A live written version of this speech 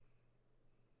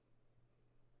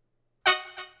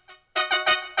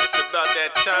about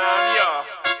that time, y'all.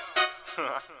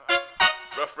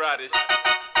 Rough Riders.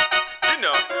 You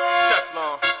know,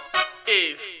 Teflon,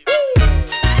 Eve.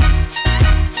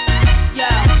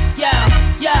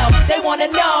 Yo, they wanna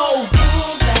know.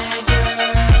 Who's that girl?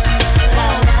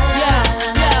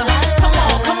 Come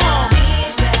on. Come on.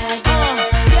 Who's that girl?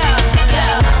 Who's that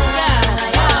girl?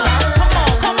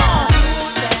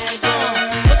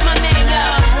 What's my name,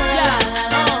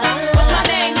 what's my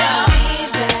name,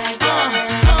 Who's that girl?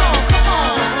 Come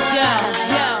on.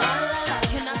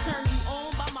 Can I turn you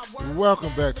on by my word?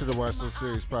 Welcome back to the Why So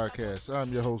Serious podcast.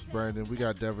 I'm your host, Brandon. We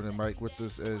got Devin and Mike with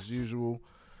us as usual.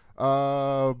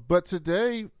 But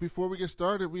today, before we get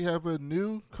started, we have a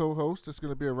new co-host that's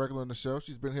going to be a regular on the show.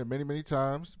 She's been here many, many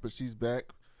times, but she's back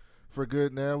for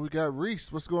good now. We got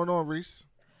Reese. What's going on, Reese?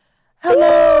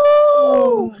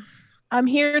 Hello. I'm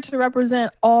here to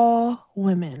represent all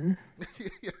women.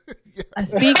 I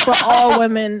speak for all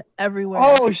women everywhere.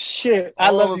 Oh shit! I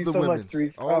All love of you the so women's. much,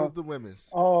 Reese. All of the women's.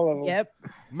 All of them. Yep.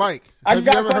 Mike, I have you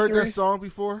got ever a heard question, that Reese. song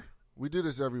before? We do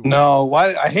this every week. No,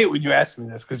 why? I hate when you ask me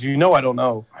this because you know I don't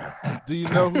know. Do you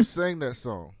know who sang that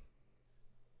song?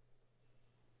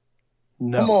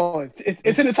 No, Come on,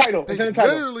 it's in the title. They It's in the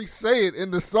title. literally say it in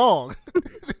the song.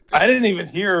 I didn't even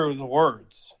hear the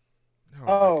words.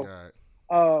 Oh, my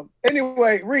God.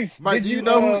 Anyway, Reese, Mike, did do you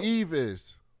know who Eve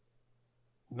is?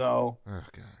 No, Oh,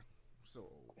 God. So old.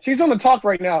 She's on the talk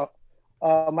right now,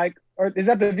 Mike. Or is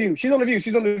that the View? She's on the View.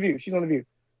 She's on the View. She's on the View.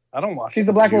 I don't watch. She's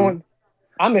the black View. one.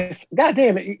 I miss. God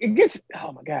damn it! It gets.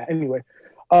 Oh my God. Anyway,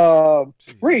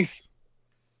 Jesus. Reese,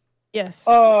 Yes.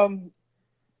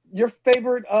 your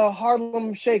favorite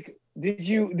Harlem Shake. Did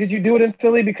you do it in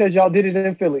Philly because y'all did it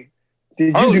in Philly? Did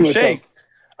you Harlem do it? Shake.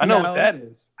 I know No. what that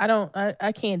is.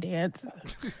 I can't dance.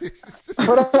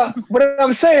 But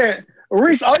I'm saying,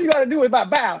 Reese, all you gotta do is bow,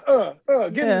 get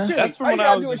in Yeah. the shimmy. That's from All you when I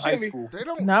gotta was do in is high shimmy. school. They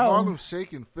don't No. Harlem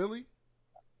Shake in Philly?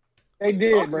 They What you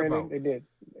did, talking Brandon. about? They did.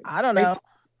 I don't know.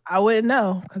 I wouldn't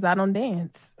know because I don't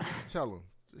dance. Tell him.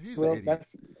 He's Well, an idiot.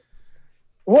 that's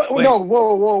what. Wait. No,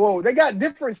 whoa! They got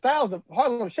different styles of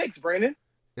Harlem Shakes, Brandon.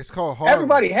 It's called Harlem.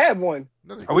 Everybody had one.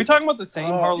 No, they Are we don't. talking about the same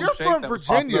Harlem You're Shake? from that was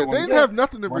Virginia. popular They when- didn't have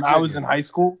nothing in when Virginia. I was in high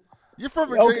school. You're from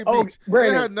Virginia Okay, Beach. They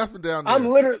Brandon, had nothing down there. I'm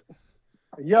literally,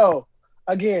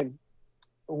 again,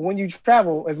 when you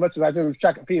travel as much as I do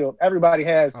track and field, everybody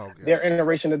has Oh, God. their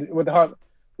iteration with the Harlem,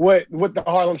 what the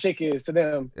Harlem Shake is to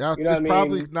them. Yeah, You know it's what I mean?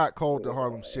 probably not called the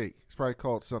Harlem Shake. It's probably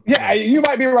called something Yeah, else. you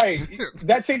might be right.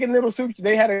 That chicken noodle soup,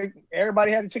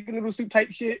 everybody had a chicken noodle soup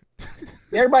type shit.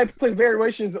 Everybody plays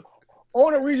variations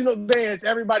on a regional dance.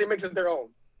 Everybody makes it their own.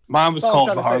 Mine was That's all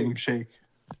I'm called trying the to say. Harlem Shake.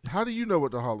 How do you know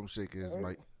what the Harlem Shake is,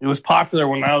 Mike? It was popular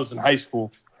when I was in high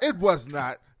school. It was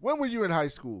not. When were you in high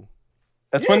school?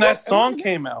 That's Yeah, when that but- song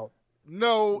came out.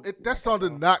 No, that song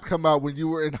did not come out when you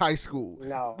were in high school.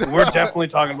 No. We're definitely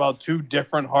talking about two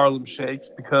different Harlem Shakes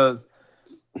because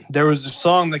there was a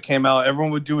song that came out.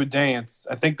 Everyone would do a dance.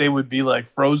 I think they would be like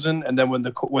Frozen, and then when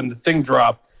the thing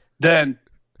dropped, then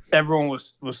everyone would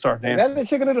start Is that dancing. the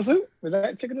chicken noodle soup? Is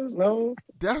that chicken noodle? No.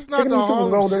 That's not Chicken the noodle soup was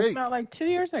Harlem older. Shake. About like 2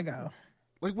 years ago.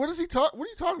 Like, what is he talk? What are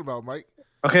you talking about, Mike?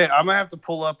 Okay, I'm gonna have to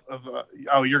pull up.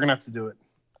 You're gonna have to do it.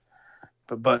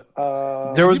 But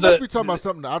Uh, there You was must a be talking about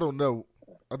something I don't know.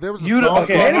 There was a you song.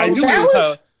 okay? called I Harlem knew Shake. it was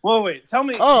Challenge? Well, wait. Tell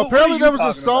me. Oh, what apparently are you there was a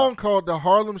talking song about? called the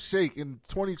Harlem Shake in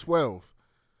 2012.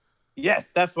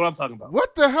 Yes, that's what I'm talking about.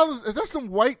 What the hell is that? Some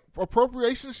white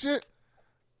appropriation shit?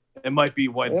 It might be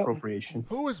white Yep. appropriation.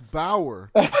 Who is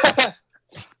Bauer?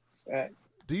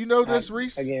 Do you know this,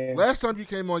 Reese? again. Last time you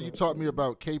came on, you taught me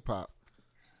about K-pop.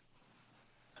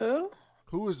 Who?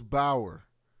 Who is Bauer?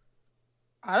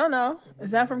 I don't know.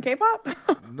 Is that from K-pop?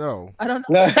 No. I don't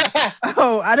know.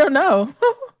 Oh, I don't know.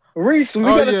 Reese, we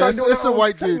Oh gotta yeah, start it's, doing it's a our own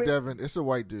white dude, segment. Devin. It's a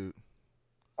white dude.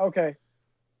 Okay.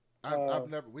 I've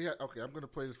never. Okay. I'm gonna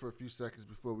play this for a few seconds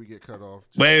before we get cut off.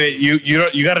 Wait.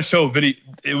 You got to show a video.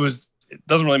 It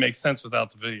doesn't really make sense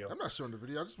without the video. I'm not showing the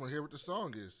video. I just want to hear what the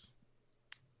song is.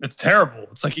 It's terrible.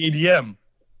 It's like EDM.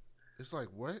 It's like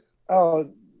what? Oh,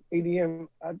 EDM.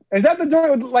 Is that the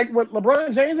joint with, like with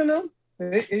LeBron James in them?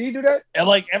 Did he do that? And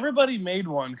like everybody made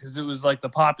one because it was like the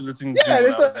popular thing. To Yeah, do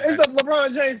it's when I was the in it's high the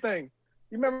LeBron James thing.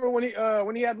 You remember when he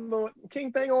had the little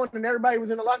king thing on and everybody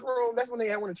was in the locker room? That's when they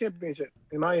had won a championship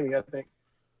in Miami, I think.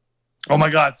 school. Oh my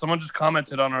God! Someone just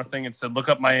commented on our thing and said, "Look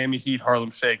up Miami Heat Harlem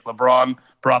Shake. LeBron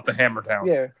brought the hammer down."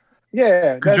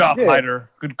 Yeah. Good job, yeah. Hyder.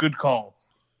 Good call.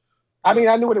 I mean,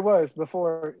 I knew what it was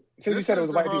before. Since you This said it is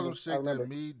was the white Harlem people, I Shake that remember.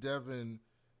 me, Devin,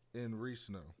 and Reese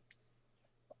know.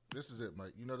 This is it,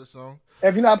 Mike. You know this song?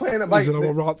 If you're not playing the bike, Listen, I'm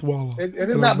a Rottweiler. it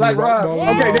is not Black Rob.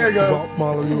 Okay, there you go.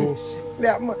 Rottweiler,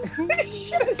 Yeah,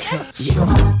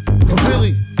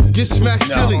 Philly, Get smacked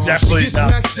No, silly. definitely Get not.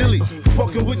 smacked silly.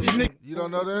 Fucking with these niggas. You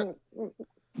don't know that?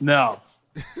 No.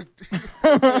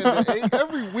 Man,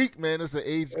 every week, man, there's an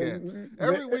age gap.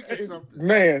 Every week is something.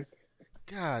 Man,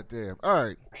 God damn. All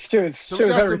right. shit, So shit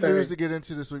we is got some everything. news to get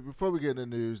into this week. Before we get into the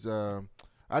news,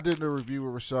 I did a review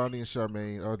with Rashani and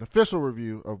Charmaine, an official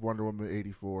review of Wonder Woman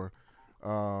 84.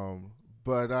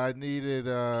 But I needed,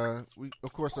 of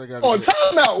course, I got. Oh,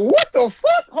 time out. What the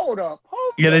fuck? Hold up.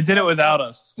 Yeah, they did it without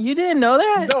us. You didn't know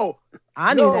that? No,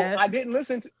 I knew no, that. I didn't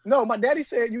listen to. No, my daddy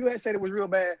said you had said it was real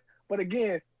bad. But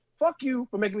again, fuck you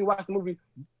for making me watch the movie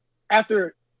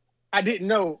after I didn't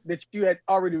know that you had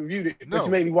already reviewed it. No, But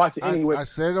you made me watch it anyway. I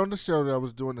said on the show that I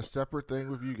was doing a separate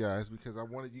thing with you guys because I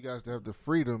wanted you guys to have the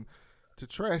freedom to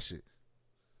trash it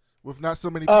with not so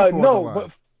many people on the No, line.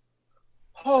 but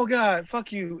oh god,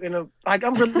 fuck you.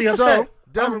 I'm really So, upset.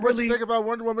 Devin, I'm what you really. think about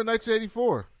Wonder Woman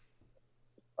 1984?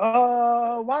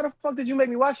 Why the fuck did you make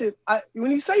me watch it?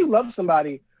 When you say you love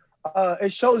somebody,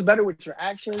 it shows better with your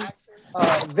actions.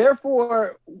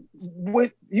 Therefore,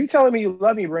 with you telling me you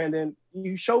love me, Brandon,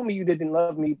 you showed me you didn't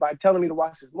love me by telling me to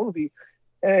watch this movie,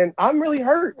 and I'm really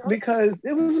hurt because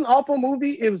it was an awful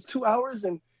movie. It was 2 hours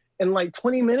and like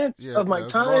 20 minutes of my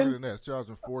it's longer time. than that. It's 2 hours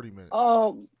and 40 minutes.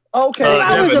 Okay. 2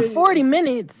 hours Devin. and 40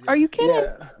 minutes. Are you kidding?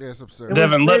 Yeah. Yeah, it's absurd.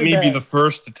 Devin, let me very be bad. the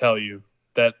first to tell you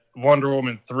that Wonder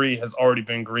Woman 3 has already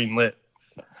been greenlit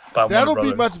by That'll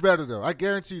Warner be Brothers. much better, though. I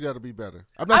guarantee you that'll be better.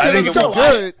 I'm not I saying think it'll be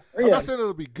so. good. I'm Yeah. not saying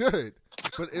it'll be good,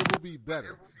 but it will be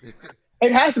better.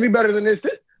 It has to be better than this.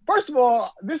 First of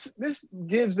all, this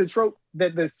gives the trope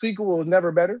that the sequel was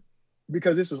never better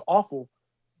because this was awful.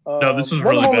 No, this was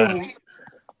Wonder really Woman, bad.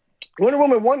 Wonder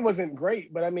Woman 1 wasn't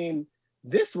great, but I mean,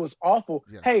 this was awful.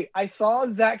 Yes. Hey, I saw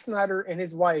Zack Snyder and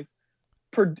his wife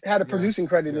had a producing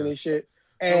credit in yes. this shit.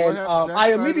 So what And happened, Zack I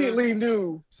Snyder- immediately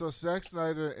knew. So Zack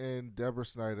Snyder and Deborah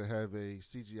Snyder have a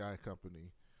CGI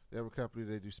company. They have a company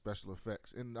they do special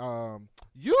effects, and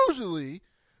usually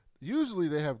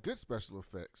they have good special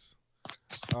effects.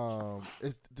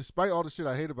 Despite all the shit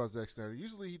I hate about Zack Snyder,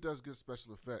 usually he does good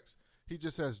special effects. He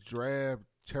just has drab,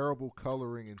 terrible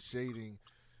coloring and shading,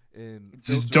 and It's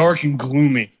just dark and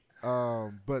gloomy.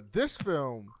 But this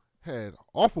film had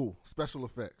awful special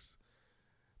effects.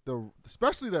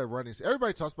 Especially that running scene.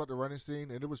 Everybody talks about the running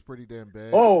scene, and it was pretty damn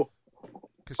bad. Oh,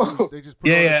 Because they just put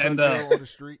Yeah, her on yeah, a and, treadmill on the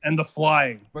street. And the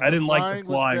flying. But I didn't like the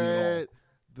flying was at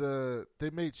bad. all. They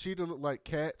made Cheetah look like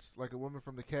Cats, like a woman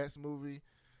from the Cats movie.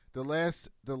 The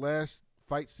last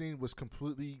fight scene was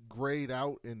completely grayed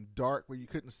out and dark, where you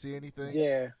couldn't see anything.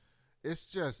 yeah. It's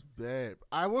just bad.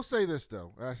 I will say this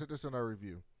though, and I said this in our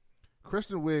review.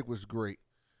 Kristen Wiig was great.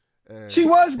 She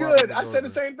was Barbara good. I said the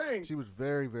Gordon. same thing. She was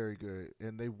very, very good,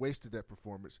 and they wasted that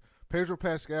performance. Pedro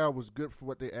Pascal was good for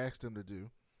what they asked him to do,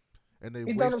 and they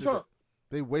He Donald wasted Trump.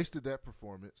 they wasted that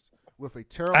performance with a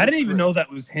terrible. I didn't even script. know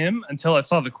that was him until I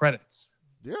saw the credits.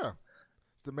 Yeah,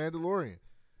 it's the Mandalorian,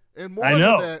 and more I than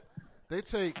know. that, they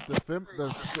take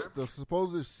the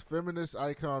supposed feminist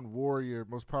icon warrior,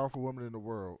 most powerful woman in the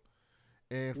world,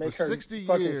 and Make for her 60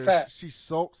 fucking years fat. she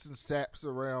sulks and saps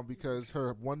around because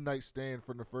her one night stand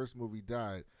from the first movie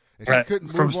died, and Right, she couldn't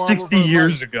from move on 60 with her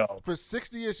years life. ago. For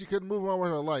 60 years, she couldn't move on with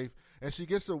her life, and she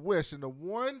gets a wish. And the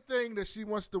one thing that she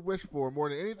wants to wish for more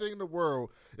than anything in the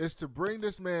world is to bring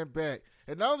this man back.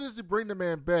 And not only does he bring the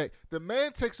man back, the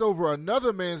man takes over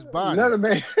another man's body. Another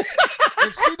man.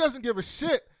 And she doesn't give a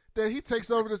shit that he takes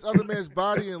over this other man's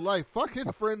body and life. Fuck his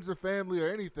friends or family or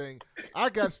anything. I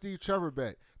got Steve Trevor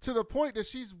back. To the point that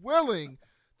she's willing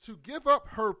to give up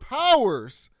her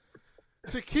powers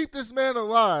to keep this man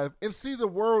alive and see the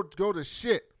world go to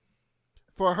shit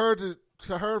for her to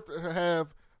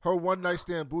have her one night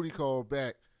stand booty call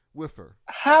back with her.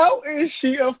 How is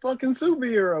she a fucking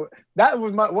superhero? That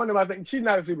was one of my things. She's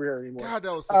not a superhero anymore. God,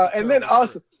 that was such a And then terrible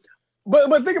also, script.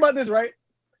 but think about this, right?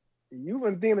 You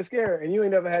was Demon Scare and you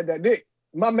ain't never had that dick.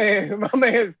 My man,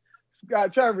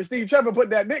 Scott Trevor, Steve Trevor put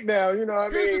that dick down. You know what I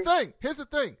mean? Here's the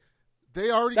thing. They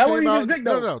already That came wasn't out. even his dick,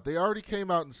 No, though. no, they already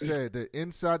came out and said that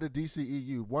inside the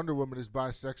DCEU, Wonder Woman is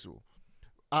bisexual,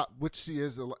 which she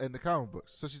is in the comic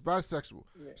books. So she's bisexual.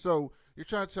 Yeah. So you're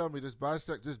trying to tell me this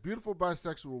beautiful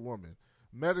bisexual woman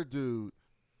met a dude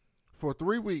for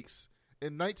 3 weeks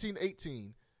in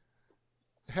 1918,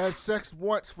 had sex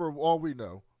once for all we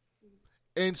know,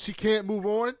 and she can't move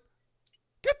on?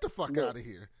 Get the fuck No. out of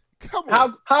here! Come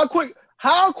on.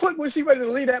 How quick was she ready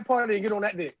to leave that party and get on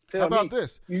that dick? Tell How about me.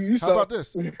 this? You How saw- about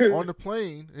this? On the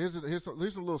plane, here's some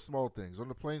little small things. On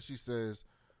the plane, she says,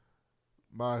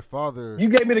 My father. You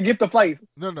gave me the gift of life.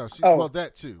 No. Oh. Well,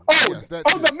 that too. Oh, Yes, that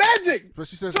oh, too. the magic. But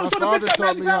she says So my the father bitch got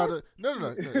taught me magic how powers? to.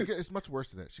 No. It's much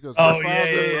worse than that. She goes. Oh My yeah,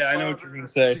 father, yeah. I know what you're gonna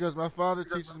say. She goes. My father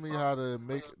teaches me how to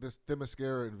make this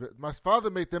Themyscira. My father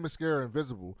made Themyscira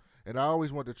invisible, and I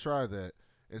always wanted to try that.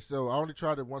 And so I only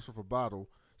tried it once with a bottle.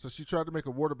 So she tried to make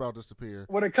a water bottle disappear,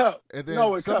 With a cup. and then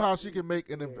No, a somehow cup. she can make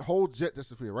a whole jet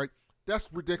disappear. Right?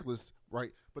 That's ridiculous,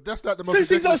 right? But that's not the most Since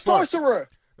she's a ridiculous part. sorcerer.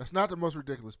 That's not the most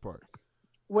ridiculous part.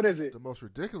 What is it? The most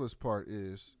ridiculous part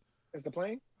is Is the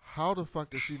plane? how the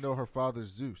fuck does she know her father's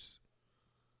Zeus?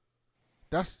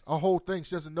 That's a whole thing.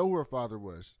 She doesn't know who her father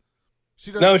was.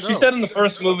 She doesn't No, know. she said in the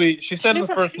first movie. She said in the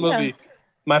She- first yeah. movie,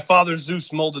 "My father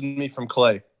Zeus molded me from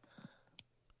clay."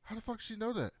 How the fuck does she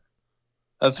know that?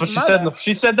 That's what she Mother. said.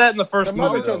 She said that in the first The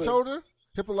mother movie. Hippolyta though. told told her?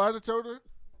 Hippolyta told her?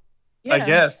 Yeah. I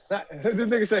guess. This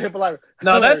nigga said Hippolyta.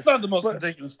 No, that's not the most But-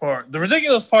 ridiculous part. The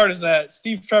ridiculous part is that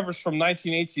Steve Trevor's from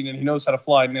 1918 and he knows how to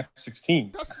fly an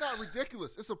F-16. That's not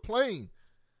ridiculous. It's a plane.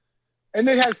 And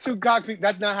it has two cockpits.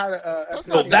 That's not how to. That's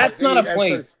No, not- that's not a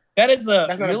plane. That is a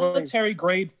That's not a plane. military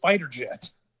grade fighter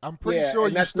jet. I'm pretty Yeah, sure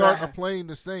and you that's start not- a plane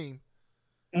the same.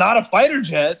 Not a fighter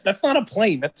jet. That's not a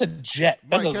plane. That's a jet.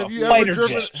 That Mike, is have a you ever fighter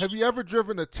driven jet. have you ever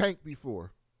driven a tank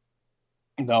before?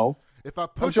 No. If I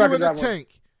put sure I you could in a drive one.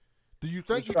 tank, do you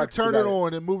think you sure I could could turn it drive it.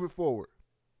 on and move it forward?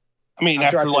 I mean, I'm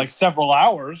sure I after could. like several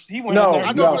hours, he went No, in there. I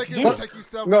and don't no. think it did would it. take you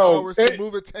several No, hours to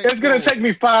move a tank It's gonna forward. take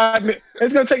me 5 minutes.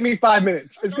 It's gonna take me 5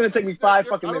 minutes. It's I gonna don't take think me it's that 5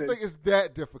 diff- fucking I don't minutes. think it's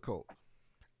that difficult.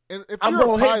 And if I'm you're a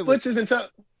gonna hit pilot, glitches until.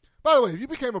 by the way, if you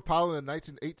became a pilot in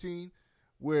 1918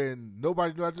 when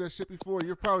nobody knew how to do that shit before,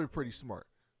 you're probably pretty smart.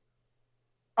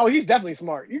 Oh, he's definitely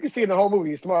smart. You can see in the whole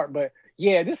movie he's smart, but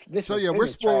yeah, this. So is- yeah, this we're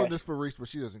is spoiling trash. this for Reese, but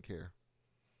she doesn't care.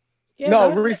 Yeah, No, go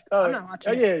ahead. Reese. I'm not watching.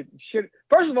 Oh yeah, shit.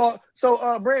 First of all,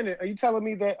 so Brandon, are you telling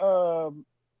me that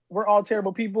we're all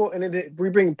terrible people, and then we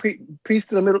bring peace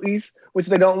to the Middle East, which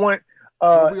they don't want?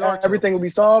 Well, we are Everything terrible will be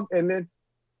solved, and then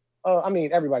I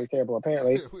mean, everybody's terrible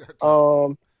apparently. We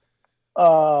are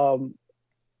terrible.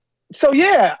 So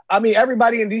yeah, I mean,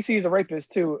 everybody in DC is a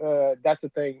rapist too. That's the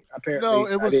thing. Apparently, No,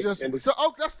 it I was didn't- just and so.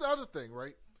 Oh, that's the other thing,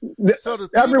 right? the- So the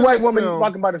theme every of white this woman film-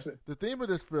 walking by the. The theme of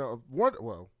this film,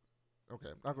 okay,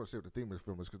 I'm not going to say what the theme of this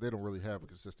film is because they don't really have a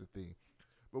consistent theme.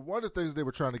 But one of the things they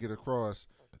were trying to get across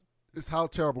is how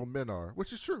terrible men are,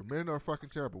 which is true. Men are fucking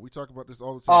terrible. We talk about this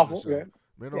all the time. on the Awful, show. yeah.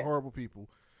 Men are Yeah. horrible people,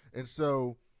 and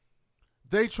so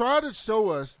they try to show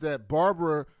us that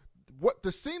Barbara. What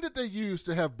the scene that they use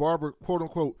to have Barbara quote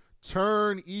unquote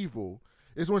turn evil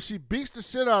is when she beats the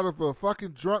shit out of a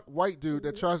fucking drunk white dude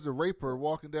that tries to rape her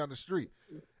walking down the street,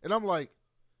 and I'm like,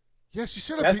 yeah, she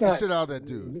should have That's beat the not- shit out of that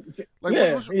dude. Like,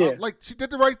 Yeah, yeah. like she did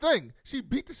the right thing. She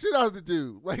beat the shit out of the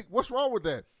dude. Like, what's wrong with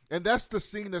that? And that's the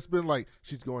scene that's been like,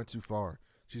 she's going too far.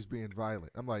 She's being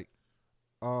violent. I'm like,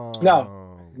 No,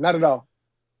 not at all.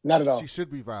 Not at all. She should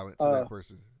be violent to that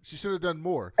person. She should have done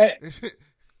more. Hey.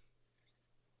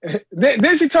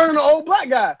 Then she turned on the old black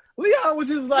guy. Leon was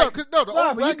just like, the "Nah, old but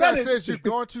you black guy gotta-" says you're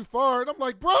going too far, and I'm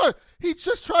like, bruh, he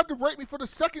just tried to rape me for the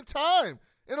second time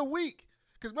in a week.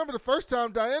 Because remember the first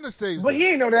time Diana saves But him. he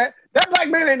ain't know that. That black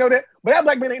man ain't know that. But that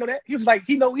black man ain't know that. He was like,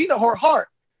 he know her heart.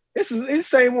 This is the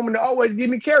same woman that always give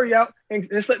me carry out and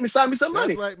slip me sign me some That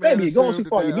money. black man Baby, you're going assumed too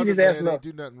far. that You that beat other his ass man enough. ain't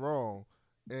do nothing wrong,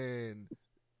 and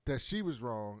that she was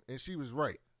wrong and she was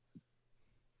right.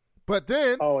 But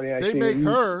then Oh yeah, they see, make you-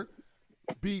 her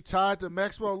be tied to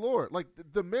Maxwell Lord. Like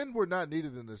the men were not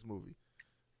needed in this movie.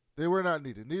 They were not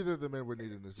needed. Neither of the men were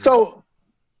needed in this movie. So,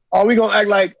 are we gonna act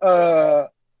like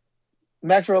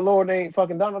Maxwell Lord ain't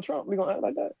fucking Donald Trump? We gonna act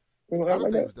like that? We gonna I act don't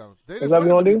like think it that? was Donald. They Is didn't that want what him we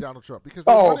to gonna be do? Donald Trump because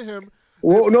they Oh. wanted him.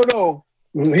 Well, no.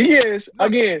 He is No,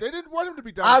 again. They didn't want him to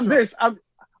be Donald I'm Trump. this.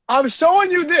 I'm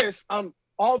showing you this. I'm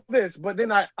all this, but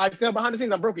then I tell behind the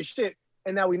scenes I'm broke as shit,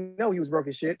 and now we know he was broke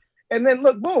as shit. And then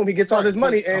look, boom, he gets all Right, his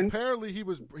money, but and apparently he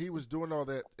was doing all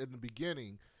that in the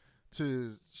beginning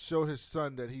to show his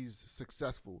son that he's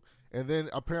successful. And then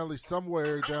apparently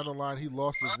somewhere down the line he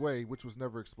lost his way, which was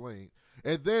never explained.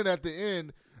 And then at the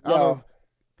end, out Yeah. of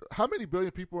how many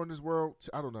billion people are in this world?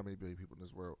 I don't know how many billion people in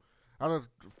this world. Out of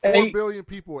 4 8 billion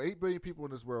people, 8 billion people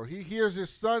in this world, he hears his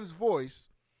son's voice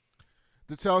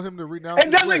to tell him to renounce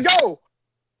and his doesn't ways. go.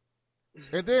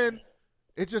 And then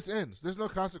it just ends. There's no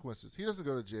consequences. He doesn't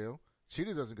go to jail.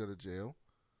 Cheetah doesn't go to jail.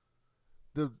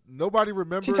 Nobody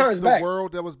remembers turns the back.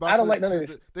 world that was about I don't to, like none of to-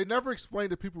 this. They never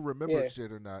explained if people remember Yeah.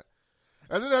 shit or not.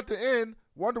 And then at the end,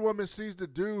 Wonder Woman sees the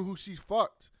dude who she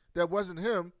fucked that wasn't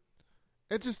him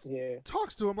and just Yeah.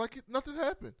 talks to him like nothing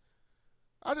happened.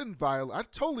 I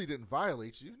totally didn't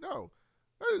violate you. No.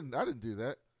 I didn't do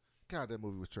that. God, that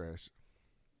movie was trash.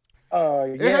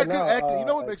 It Yeah, had good no, acting. You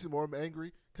know what makes it more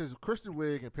angry? Because Kristen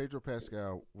Wiig and Pedro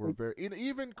Pascal were very. And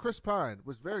even Chris Pine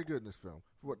was very good in this film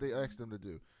for what they asked him to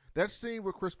do. That scene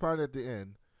with Chris Pine at the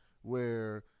end,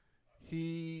 where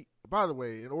he. By the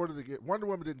way, in order to get Wonder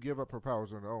Woman didn't give up her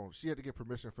powers on her own. She had to get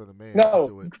permission from the man to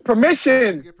do it. She had to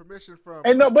permission. get permission from.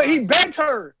 And no, Chris but he Pine to begged do it.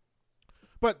 her.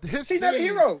 But his She's not a scene-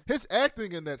 hero. His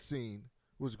acting in that scene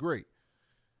was great.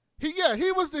 He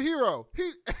was the hero.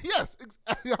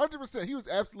 100%. He was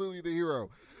absolutely the hero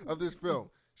of this film.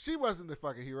 She wasn't the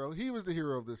fucking hero. He was the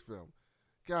hero of this film.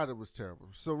 God, it was terrible.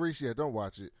 So Reese, don't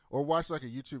watch it, or watch like a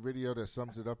YouTube video that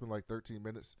sums it up in like 13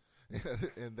 minutes,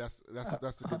 and that's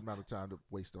a good amount of time to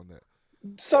waste on that.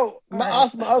 So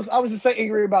I was just saying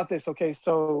angry about this. Okay,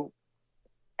 so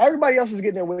everybody else is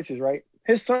getting their wishes, right?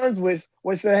 His son's wish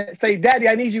was to say, "Daddy,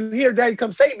 I need you here. Daddy,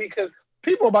 come save me," because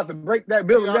people are about to break that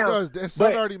building Yeah, I down. know his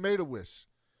son already made a wish.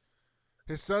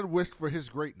 His son wished for his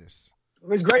greatness.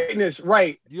 His greatness,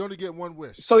 right? You only get one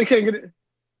wish. So he can't get it.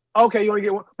 Okay, you only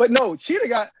get one. But no, Cheetah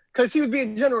got, because he was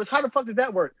being generous. How the fuck did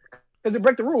that work? Because it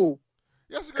break the rule.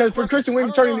 Yes, Because for Kristen Wiig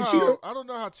to turn into Cheetah. I don't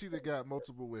know how Cheetah got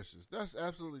multiple wishes. That's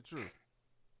absolutely true.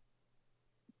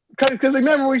 Because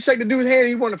remember, we shake the dude's hand,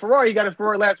 he won a Ferrari. He got a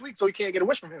Ferrari last week, so he can't get a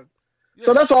wish from him. Yeah.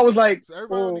 So that's why I was like, So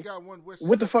everybody only got one wish.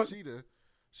 what the except fuck? Cheetah.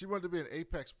 She wanted to be an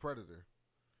apex predator,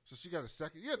 so she got a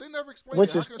second. Yeah, they never explained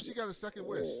Which it. is- How come she got a second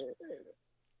wish?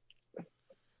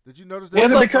 Did you notice She that?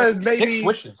 had Was it like, because like maybe- 6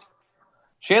 wishes.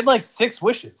 She had like 6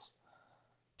 wishes.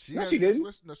 She No, had she 6 didn't.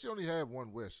 wishes? No, she only had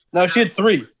one wish. No, she had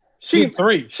 3. She she had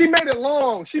 3. she made it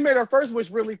long. She made her first wish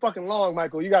really fucking long,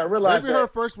 Michael. You gotta realize Maybe that. her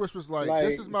first wish was like, Like-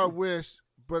 "This is my wish,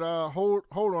 but hold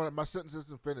on, my sentence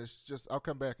isn't finished. Just I'll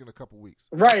come back in a couple weeks."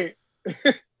 Right.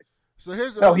 So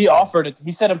here's the No, other he thing. offered it.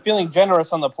 He said, "I'm feeling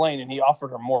generous on the plane," and he offered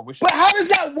her more wishes. But how does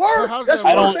that work? But how does That's that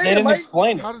what I I'm don't. saying. They didn't Like,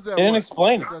 explain it. How does that They didn't work?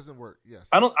 explain It it. doesn't work. Yes.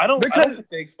 I don't Because- think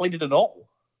they explained it at all.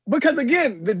 because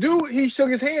again, the dude, he shook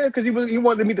his hand because he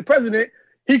wanted to meet the president.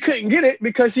 He couldn't get it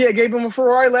because he had gave him a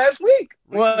Ferrari last week.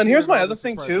 Well, and here's my other This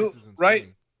thing, probably too, thinks it's right?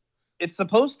 insane. It's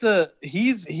supposed to.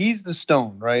 He's the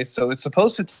stone, right? So it's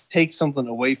supposed to take something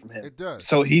away from him. It does.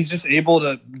 So he's just able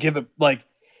to give it like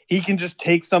he can just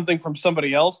take something from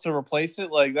somebody else to replace it.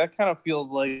 Like that kind of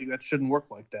feels like that shouldn't work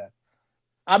like that.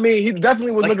 I mean, he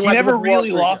definitely was Like looking he like never Wolf of Wall really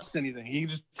Street. lost anything. He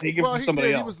just take it Well, from he somebody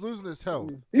did. else. He was losing his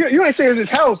health. You ain't saying it's his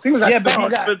health. He was like, Yeah, but, oh,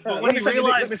 God. but Let when me he suck your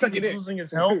dick. Let realized me suck he your was dick. losing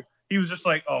his health, he was just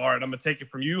like, "Oh, all right, I'm gonna take it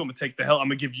from you. I'm gonna take the health. I'm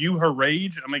gonna give you her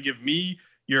rage. I'm gonna give me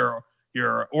your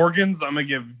organs. I'm gonna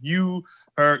give you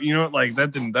her." You know, like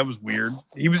that didn't. That was weird.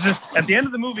 He was just at the end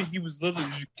of the movie. He was literally.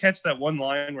 Did you catch that one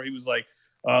line where he was like,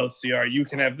 "Let's see. All right, you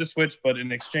can have this switch, but in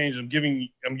exchange, I'm giving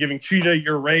Cheetah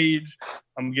your rage.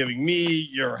 I'm giving me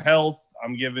your health.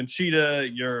 I'm giving Cheetah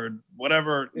your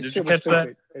whatever." This Did shit you was catch that?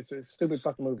 stupid. It's a stupid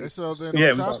fucking movie. And so then Stupid Yeah, on it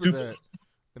was top of stupid. that,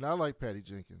 and I like Patty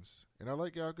Jenkins, and I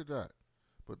like Gal Gadot,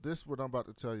 but this, what I'm about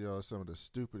to tell y'all, is some of the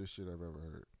stupidest shit I've ever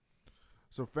heard.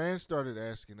 So fans started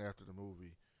asking after the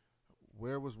movie,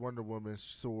 where was Wonder Woman's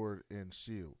sword and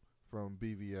shield from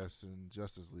BVS and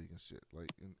Justice League and shit, like,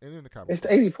 and in the comic It's the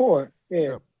books. 84. Yeah.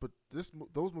 Yeah, but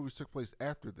those movies took place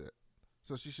after that,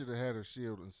 so she should have had her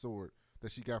shield and sword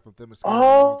that she got from Themyscira a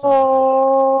long time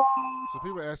ago. Oh. So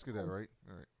people asking that, right?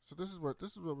 All right. So this is what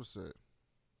was said.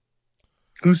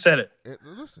 Who said it?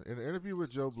 Listen, in an interview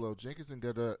with Joe Blow, Jenkins and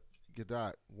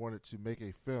Gadot wanted to make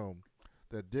a film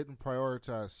that didn't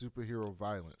prioritize superhero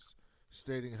violence,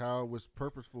 stating how it was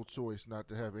purposeful choice not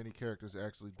to have any characters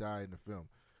actually die in the film.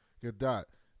 Gadot,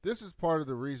 this is part of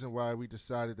the reason why we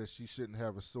decided that she shouldn't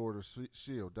have a sword or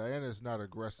shield. Diana is not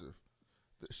aggressive.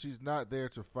 She's not there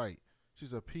to fight.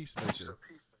 She's a peacemaker.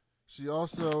 She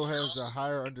also has a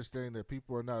higher understanding that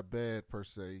people are not bad per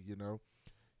se, you know.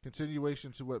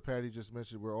 Continuation to what Patty just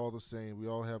mentioned, we're all the same. We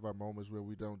all have our moments where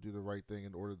we don't do the right thing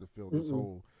in order to fill this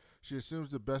hole. She assumes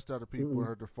the best out of people, and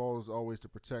her default is always to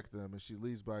protect them, and she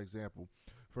leads by example.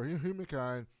 For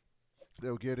humankind,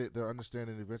 they'll get it, they'll understand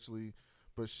it eventually,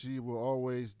 but she will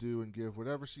always do and give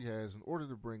whatever she has in order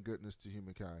to bring goodness to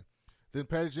humankind. Then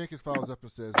Patty Jenkins follows up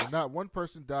and says, and not one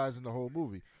person dies in the whole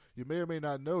movie. You may or may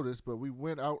not notice, but we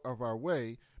went out of our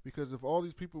way because if all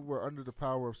these people were under the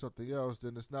power of something else,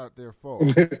 then it's not their fault.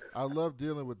 I love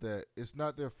dealing with that. It's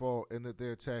not their fault and that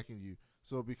they're attacking you.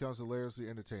 So it becomes hilariously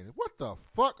entertaining. What the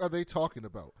fuck are they talking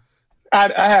about?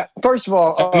 First of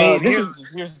all, I mean,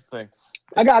 this here's the thing.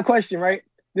 I got a question, right?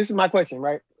 This is my question,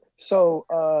 right? So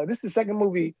this is the second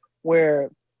movie where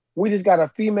we just got a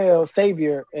female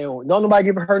savior and don't nobody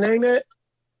give her name yet.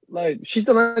 Like she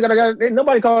still ain't got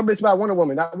nobody call her bitch about Wonder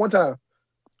Woman, not one time.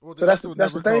 Well, So they that's also the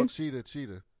never thing? called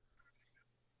Cheetah.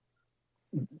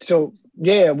 So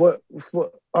yeah, what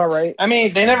All right. I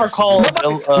mean, they never called.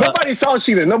 Nobody saw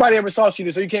Cheetah. Nobody ever saw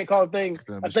Cheetah, so you can't call a thing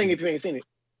if you ain't seen it.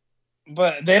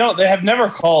 But they don't. They have never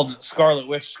called Scarlet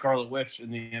Witch in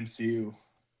the MCU.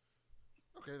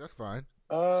 Okay, that's fine.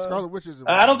 Scarlet Witch is.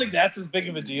 I don't think that's as big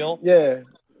of a deal. Yeah.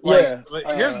 Like,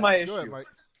 but here's my Go issue. ahead, Mike.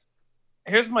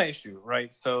 Here's my issue,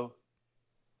 right? So,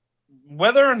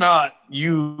 whether or not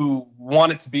you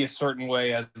want it to be a certain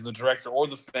way as the director or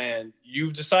the fan,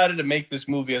 you've decided to make this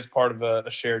movie as part of a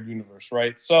shared universe,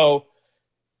 right? So,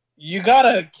 you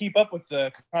gotta keep up with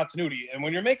the continuity. And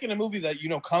when you're making a movie that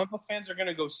comic book fans are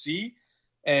gonna go see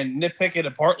and nitpick it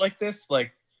apart like this,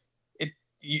 like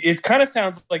it kind of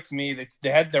sounds like to me that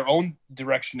they had their own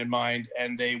direction in mind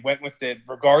and they went with it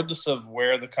regardless of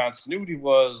where the continuity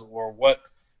was or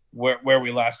where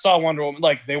we last saw Wonder Woman.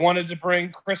 Like, they wanted to bring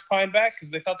Chris Pine back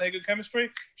because they thought they had good chemistry.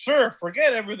 Sure,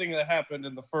 forget everything that happened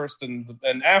in the first and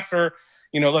after.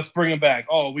 Let's bring him back.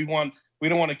 Oh, we don't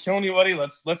want to kill anybody.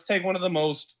 Let's take one of the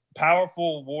most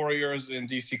powerful warriors in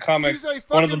DC Comics. She's a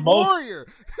One of the fucking most warrior.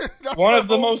 one of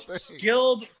the whole most thing.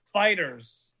 skilled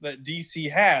fighters that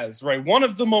DC has, right? One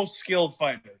of the most skilled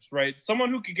fighters, right? Someone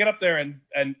who could get up there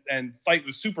and fight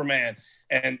with Superman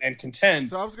and contend.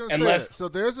 So I was going to say that. So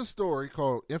there's a story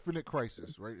called Infinite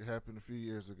Crisis, right? It happened a few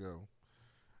years ago.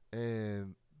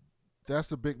 And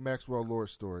that's a big Maxwell Lord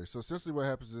story. So essentially what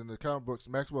happens in the comic books,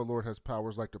 Maxwell Lord has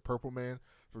powers like the Purple Man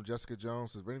from Jessica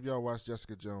Jones. So if any of y'all watch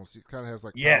Jessica Jones, he kind of has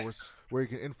like powers where he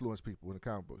can influence people in the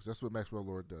comic books. That's what Maxwell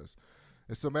Lord does.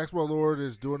 And so Maxwell Lord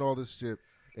is doing all this shit.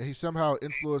 And he somehow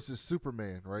influences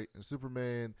Superman, right? And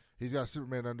Superman, he's got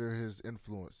Superman under his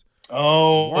influence.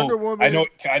 Oh, Wonder Woman I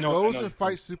know. goes and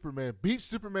fights Superman, beats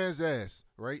Superman's ass,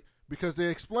 right? Because they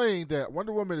explain that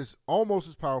Wonder Woman is almost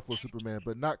as powerful as Superman,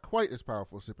 but not quite as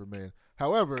powerful as Superman.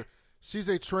 However, she's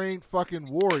a trained fucking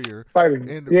warrior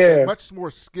and a much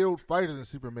more skilled fighter than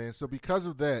Superman. So because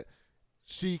of that,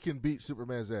 she can beat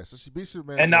Superman's ass. So she beats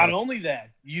Superman's ass. And not only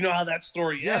that, you know how that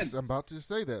story ends. Yes, I'm about to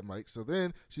say that, Mike. So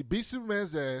then she beats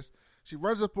Superman's ass. She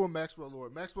runs up on Maxwell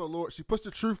Lord. Maxwell Lord, she puts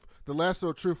the lasso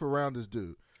of truth around this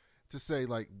dude to say,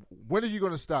 like, when are you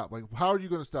going to stop? Like, how are you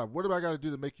going to stop? What have I got to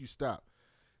do to make you stop?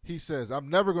 He says, I'm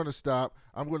never going to stop.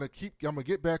 I'm going to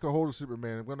get back a hold of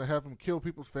Superman. I'm going to have him kill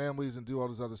people's families and do all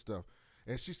this other stuff.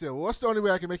 And she said, well, what's the only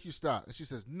way I can make you stop? And she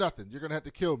says, nothing. You're going to have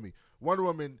to kill me. Wonder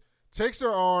Woman takes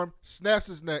her arm, snaps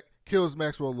his neck, kills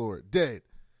Maxwell Lord. Dead.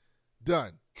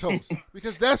 Done. Toast.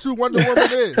 Because that's who Wonder Woman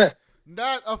is.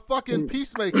 Not a fucking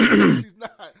peacemaker. She's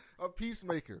not a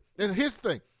peacemaker. And here's the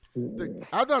thing.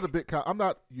 I'm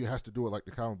not, you has to do it like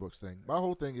the comic books thing. My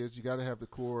whole thing is you got to have the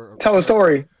core. Tell a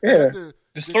story. Yeah.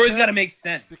 The story's got to make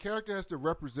sense. The character has to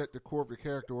represent the core of the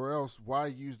character, or else why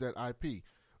use that IP?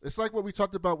 It's like what we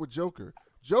talked about with Joker.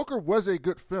 Joker was a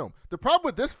good film. The problem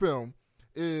with this film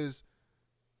is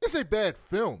it's a bad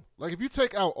film. Like, if you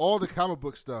take out all the comic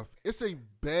book stuff, it's a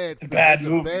bad film. It's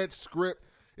a bad script.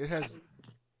 It has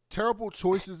terrible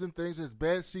choices and things. It's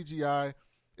bad CGI.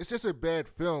 It's just a bad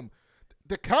film.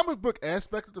 The comic book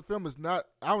aspect of the film is not,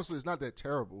 honestly, it's not that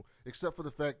terrible, except for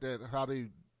the fact that how they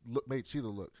made Cheetah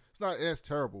look. It's not as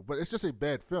terrible, but it's just a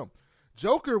bad film.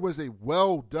 Joker was a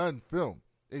well-done film,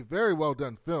 a very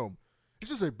well-done film. It's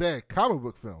just a bad comic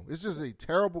book film. It's just a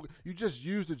terrible, you just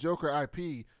used the Joker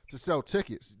IP to sell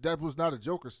tickets. That was not a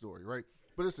Joker story, right?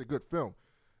 But it's a good film.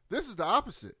 This is the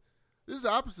opposite. This is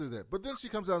the opposite of that. But then she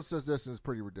comes out and says this, and it's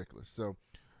pretty ridiculous. So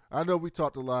I know we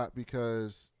talked a lot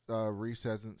because Reese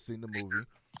hasn't seen the movie.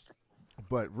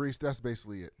 But Reese, that's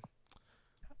basically it.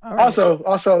 Right.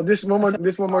 Also, this one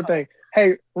more thing.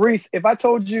 Hey, Reese, if I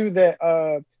told you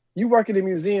that you work at a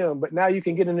museum, but now you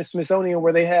can get in the Smithsonian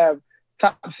where they have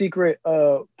top secret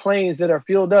planes that are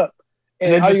filled up,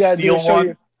 and all you gotta do is show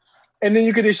your, and then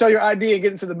you could just show your ID and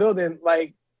get into the building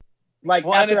like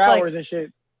after hours and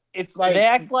shit. It's like they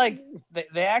act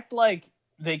like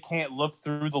they can't look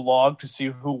through the log to see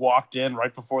who walked in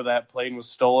right before that plane was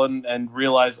stolen and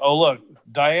realize, oh look,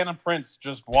 Diana Prince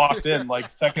just walked in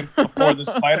like seconds before this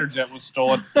fighter jet was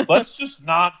stolen. Let's just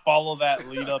not follow that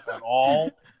lead up at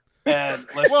all. And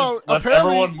let's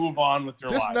everyone move on with your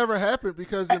lives. This never happened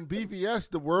because in BVS,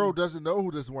 the world doesn't know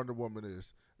who this Wonder Woman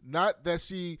is. Not that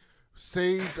she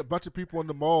saved a bunch of people in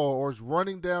the mall or is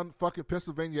running down fucking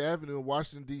Pennsylvania Avenue in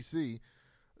Washington, D.C.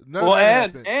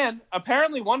 And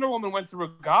apparently Wonder Woman went through a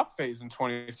goth phase in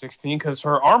 2016 because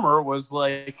her armor was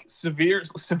like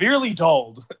severely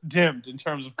dimmed in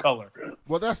terms of color.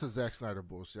 Well, that's a Zack Snyder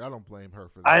bullshit. I don't blame her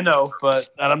for that. I know, and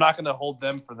I'm not going to hold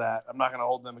them for that. I'm not going to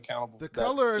hold them accountable. The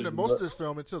color in most of this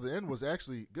film until the end was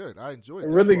actually good. I enjoyed it.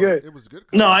 Really good. It was good.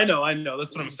 No, I know.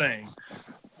 That's what I'm saying.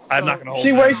 I'm not going to hold.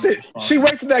 She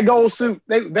wasted that gold suit.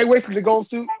 They wasted the gold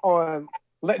suit on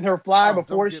letting her fly Oh, don't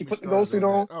before get she me put the started ghost suit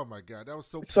on. that. Oh my god, that was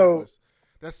so So- pointless.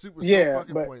 That suit was Yeah, so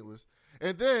fucking but- pointless.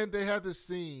 And then they had this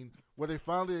scene where they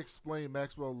finally explained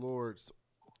Maxwell Lord's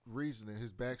reasoning,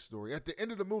 his backstory at the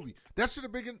end of the movie. That should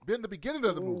have been the beginning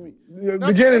of the movie. The Not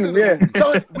the beginning, end of the yeah. movie.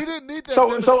 So We didn't need that So-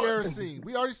 Themyscira scene.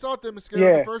 We already saw Themyscira in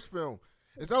Yeah. the first film.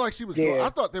 It's not like she was going. Yeah. I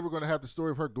thought they were going to have the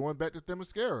story of her going back to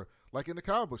Themyscira, like in the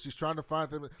comic books. She's trying to find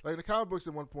them. Like in the comic books,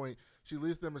 at one point, she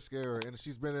leaves Themyscira, and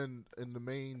she's been in the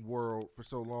main world for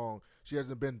so long, she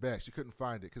hasn't been back. She couldn't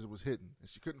find it because it was hidden, and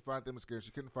she couldn't find Themyscira.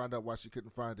 She couldn't find out why she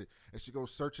couldn't find it, and she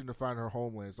goes searching to find her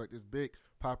homeland. It's like this big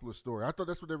popular story. I thought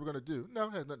that's what they were going to do. No,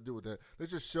 it has nothing to do with that. They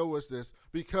just show us this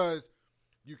because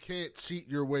you can't cheat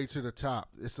your way to the top.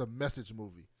 It's a message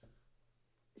movie.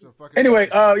 It's a fucking anyway,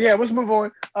 message movie. yeah, let's move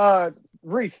on.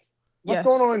 Reese, what's Yes.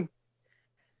 going on?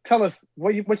 Tell us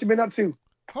what you been up to.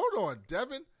 Hold on,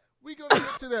 Devin. We gonna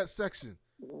get to that section.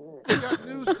 We got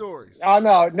news stories. Oh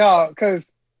no,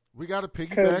 because We got to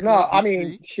piggyback. no, on I DC.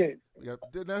 mean shit. We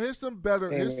got, now here's some better.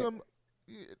 Damn Here's it. some.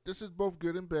 This is both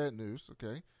good and bad news.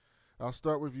 Okay, I'll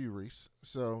start with you, Reese.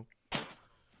 So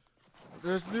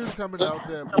there's news coming out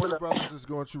that Warner Brothers is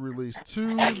going to release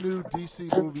 2 new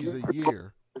DC movies a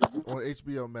year on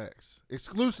HBO Max,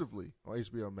 exclusively on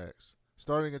HBO Max,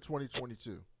 starting in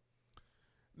 2022.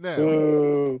 Now,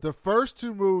 Boo. the first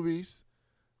 2 movies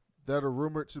that are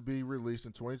rumored to be released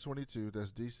in 2022,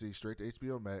 that's DC, straight to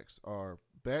HBO Max, are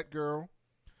Batgirl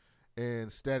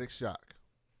and Static Shock.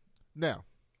 Now,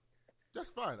 that's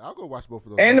fine. I'll go watch both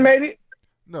of those. Animated,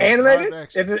 No, animated. live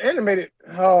action. If it's animated,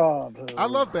 oh, boo. I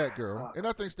love Batgirl, and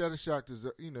I think Static Shock is,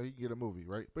 you can get a movie,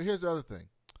 right? But here's the other thing.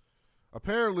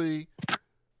 Apparently,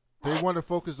 they want to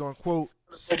focus on, quote,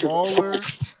 smaller,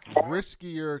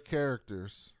 riskier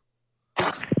characters.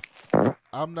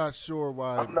 I'm not sure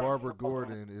why Barbara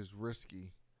Gordon is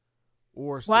risky.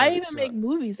 Or Why Static even Shock. make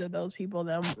movies of those people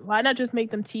then? Why not just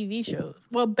make them TV shows?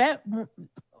 Well, Batwoman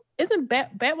is a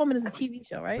TV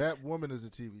show, right? Batwoman is a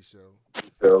TV show.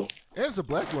 And it's a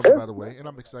black woman, by the way, and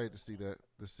I'm excited to see that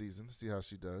this season, to see how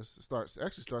she does. It starts in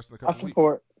a I couple weeks.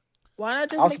 support. Why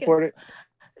not I'll just support it.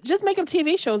 just make them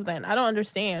TV shows then? I don't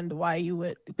understand why you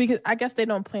would, because I guess they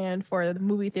don't plan for the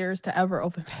movie theaters to ever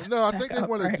open back. No, I back think they up,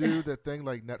 want to right? do that thing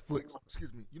like Netflix.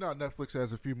 Excuse me. You know how Netflix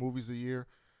has a few movies a year,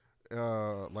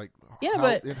 like Yeah,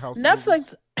 but in-house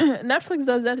Netflix Netflix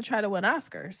does that to try to win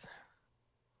Oscars.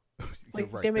 movies. like, You're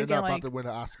right. they're They're making, not about like- to win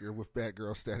an Oscar with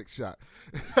Batgirl, Static Shock.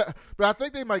 But I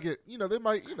think they might get. They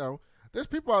might. There's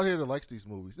people out here that likes these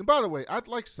movies. And by the way, I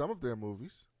like some of their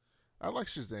movies. I like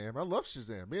Shazam. I love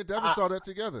Shazam. Me and Devin saw that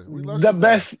together. We love The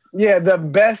Shazam. the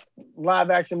best live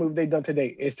action movie they've done to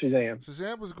date is Shazam.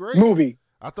 Shazam was great. Movie.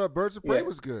 I thought Birds of Prey Yeah.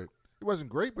 was good. It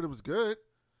wasn't great, but it was good.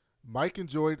 Mike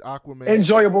enjoyed Aquaman.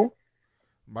 Enjoyable.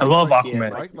 Mike I love liked-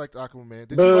 Aquaman. Mike liked Aquaman.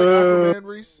 Did you Boo. like Aquaman,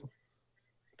 Reese?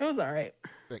 It was all right.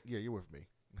 Yeah, you're with me.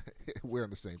 We're on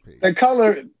the same page. The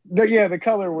color, the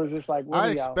color was just like. what I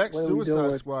are y'all- expect what are we Suicide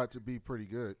doing? Squad to be pretty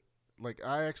good. Like,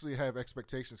 I actually have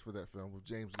expectations for that film with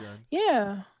James Gunn.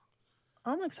 Yeah,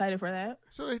 I'm excited for that.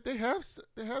 So they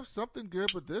have something good,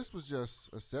 but this was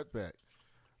just a setback.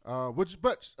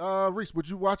 Reese, would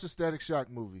you watch a Static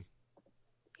Shock movie?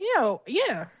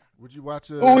 Yeah. Would you watch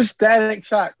a? Who's Static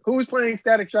Shock? Who's playing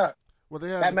Static Shock? Well, they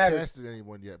That haven't matters. casted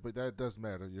anyone yet, but that does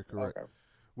matter. You're correct. Okay.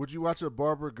 Would you watch a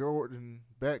Barbara Gordon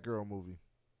Batgirl movie?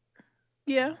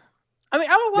 Yeah. I mean,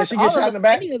 I would watch she get all shot in of the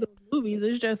back? any of those movies.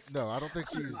 It's just No, I don't think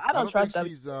she's. I don't trust think them.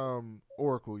 she's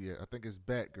Oracle yet. I think it's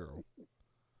Batgirl,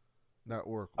 not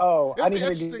Oracle. Oh, It'd I be didn't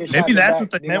interesting even to get shot Maybe in the that's back.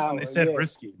 what they Then meant I when they was- said yeah.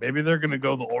 risky. Maybe they're gonna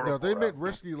go the Oracle. No, they meant route.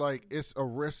 risky like it's a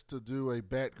risk to do a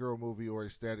Batgirl movie or a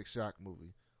Static Shock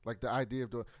movie. Like the idea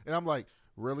of doing, and I'm like,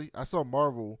 really? I saw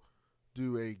Marvel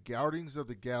do a Guardians of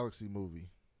the Galaxy movie.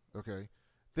 Okay,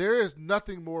 there is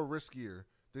nothing more riskier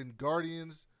than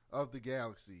Guardians of the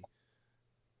Galaxy.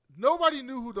 Nobody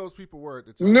knew who those people were at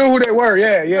the time. Knew who they were.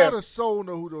 Yeah, yeah. Not a soul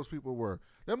knew who those people were.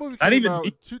 That movie Not came even out me.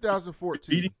 in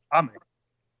 2014. Reading comics.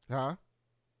 Huh?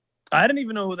 I didn't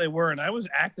even know who they were, and I was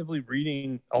actively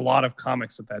reading a lot of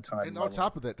comics at that time. And on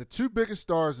top of that, the 2 biggest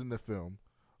stars in the film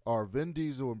are Vin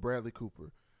Diesel and Bradley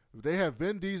Cooper. They have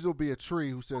Vin Diesel be a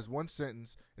tree who says one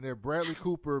sentence, and then Bradley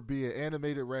Cooper be an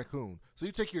animated raccoon. So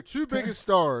you take your 2 biggest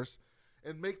stars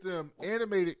and make them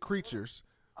animated creatures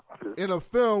in a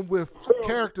film with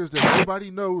characters that nobody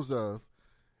knows of,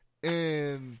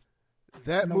 and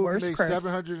that The movie worst made Chris.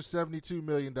 $772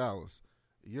 million.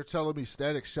 You're telling me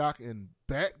Static Shock and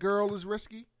Batgirl is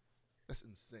risky? That's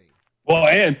insane. Well,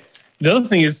 and the other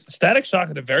thing is, Static Shock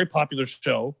had a very popular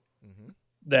show Mm-hmm.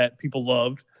 that people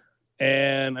loved,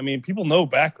 and I mean, people know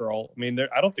Batgirl. I mean,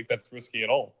 I don't think that's risky at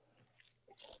all.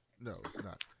 No, it's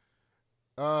not.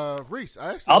 Reese,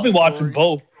 I actually I'll have be a watching story.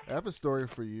 both. I have a story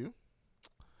for you.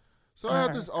 So I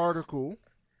have this article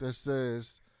that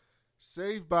says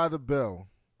Saved by the Bell,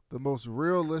 the most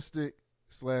realistic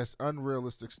 /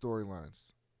 unrealistic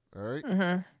storylines. All right?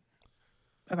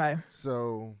 Mm-hmm. Okay.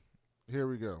 So here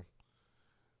we go.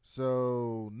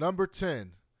 So number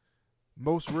 10,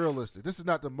 most realistic. This is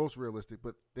not the most realistic,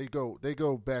 but they go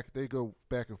back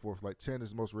and forth. Like 10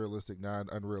 is most realistic, 9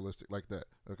 unrealistic, like that.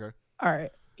 Okay? All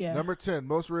right. Yeah. Number 10,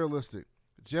 most realistic.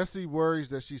 Jessie worries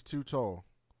that she's too tall.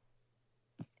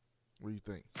 What do you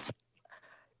think?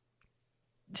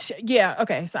 Yeah.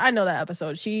 Okay. So I know that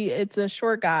episode. It's a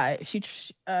short guy.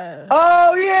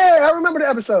 Oh yeah, I remember the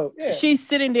episode. Yeah. She's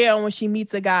sitting down when she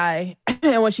meets a guy,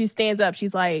 and when she stands up,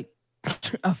 she's like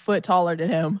a foot taller than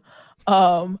him.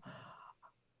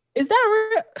 Is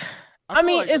that real? I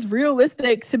mean, it's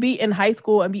realistic to be in high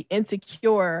school and be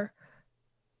insecure,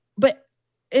 but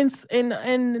in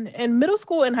middle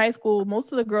school and high school,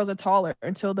 most of the girls are taller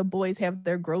until the boys have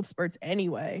their growth spurts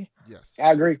anyway. Yes,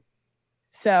 I agree.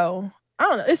 So I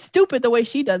don't know. It's stupid the way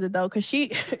she does it though, because she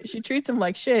treats him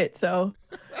like shit. So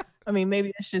I mean,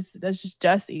 maybe that's just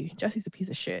Jessie. Jessie's a piece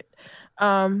of shit.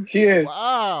 She is.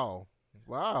 Wow.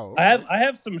 Okay. I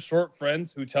have some short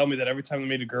friends who tell me that every time they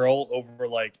meet a girl over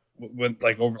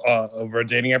over a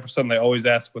dating app or something, they always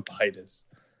ask what the height is.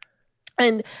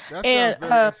 And that sounds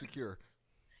very insecure.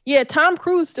 Yeah, Tom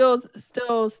Cruise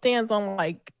still stands on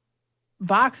like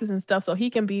boxes and stuff, so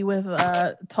he can be with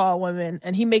tall women,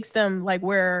 and he makes them like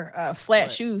wear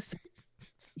flat shoes.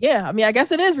 Yeah, I mean, I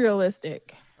guess it is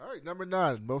realistic. All right, number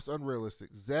 9, most unrealistic.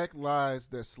 Zach lies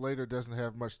that Slater doesn't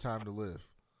have much time to live.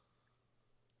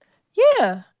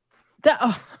 Yeah,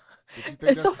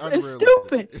 it's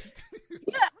stupid.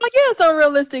 Yeah, it's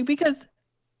unrealistic because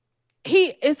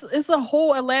it's a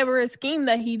whole elaborate scheme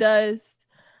that he does.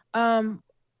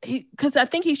 Because I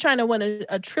think he's trying to win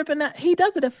a trip, and that he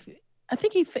does it. I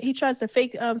think he tries to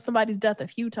fake somebody's death a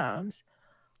few times.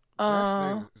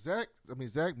 Zach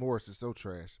Morris is so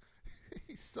trash.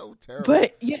 He's so terrible.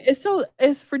 But yeah,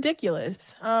 it's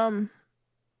ridiculous.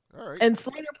 All right. And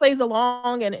Slater plays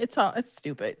along, and it's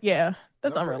stupid. Yeah,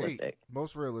 that's Number unrealistic. 8,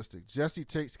 most realistic. Jessie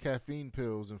takes caffeine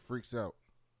pills and freaks out.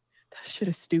 That shit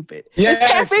is stupid. Yeah,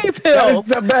 it's caffeine pills.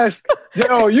 That's the best.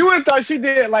 Yo, you would have thought she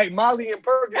did like Molly and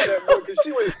Perkins because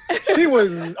she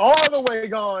was all the way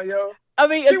gone, yo. I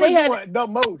mean, if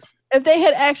they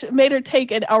had actually made her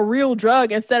take a real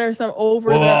drug instead of some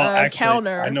over the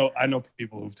counter. I know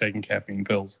people who've taken caffeine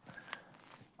pills.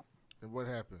 And what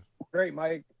happened? Great,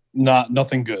 Mike.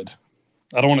 Nothing good.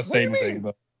 I don't want to say anything, mean?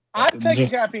 but I've taken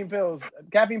caffeine pills.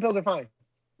 Caffeine pills are fine.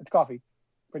 It's coffee,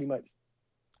 pretty much.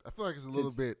 I feel like it's a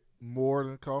little bit more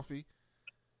than coffee.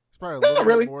 It's probably a little not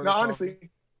really. bit more no, than honestly, coffee.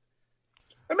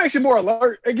 It makes you more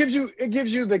alert. It gives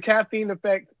you the caffeine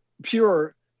effect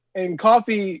pure, and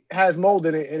coffee has mold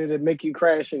in it, and it'd make you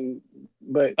crash.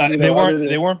 But they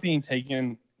weren't being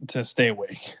taken to stay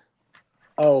awake.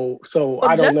 Oh, so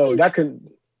I don't know. That could.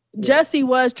 Jessie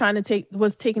was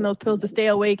taking those pills to stay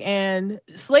awake, and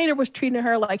Slater was treating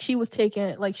her like she was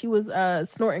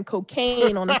snorting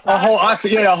cocaine on the side. A whole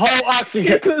oxy.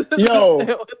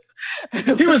 Yo,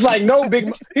 he was like, no,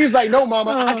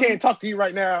 mama, I can't talk to you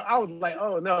right now. I was like,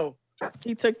 oh no.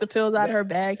 He took the pills out of her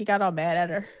bag. He got all mad at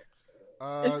her.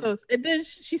 And then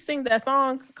she sing that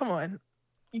song. Come on,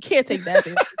 you can't take that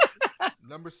seriously.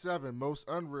 Number 7, most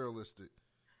unrealistic.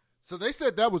 So they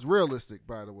said that was realistic,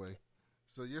 by the way.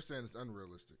 So you're saying it's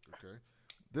unrealistic, okay?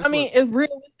 It's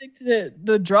realistic to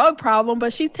the drug problem,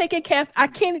 but she's taking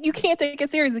you can't take it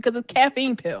seriously because it's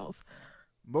caffeine pills.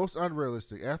 Most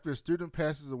unrealistic. After a student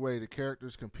passes away, the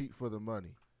characters compete for the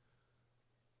money.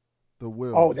 The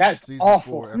Will. Oh, that's season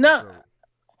awful. 4 episode.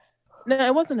 No,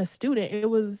 it wasn't a student. It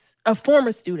was a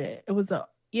former student. It was a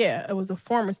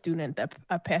former student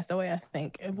that passed away, I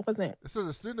think. It wasn't. It says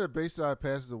a student at Bayside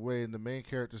passes away, and the main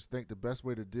characters think the best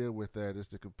way to deal with that is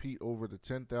to compete over the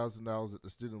 $10,000 that the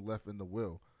student left in the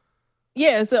will.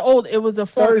 Yeah, it's an old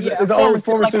student.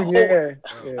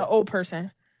 An old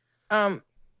person.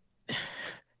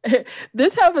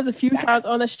 This happens a few times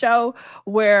on the show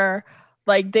where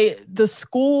like the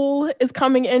school is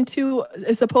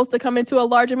supposed to come into a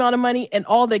large amount of money, and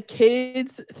all the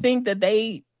kids think that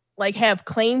they like have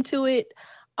claim to it.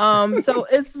 So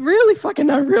it's really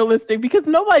fucking unrealistic because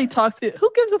nobody talks to it.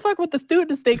 Who gives a fuck what the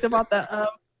students think about the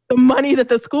money that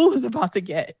the school is about to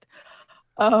get?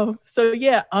 So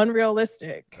yeah,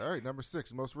 unrealistic. All right, number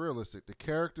 6, most realistic. The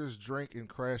characters drink and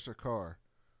crash a car.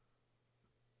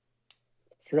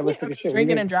 It's realistic as shit.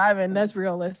 Drinking and driving, that's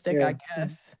realistic, I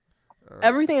guess. Right.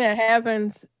 Everything that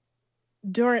happens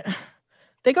during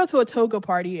they go to a toga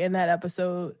party in that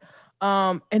episode.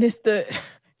 And it's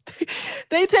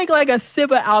they take like a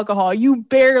sip of alcohol. You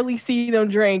barely see them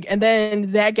drink, and then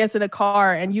Zach gets in a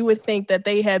car, and you would think that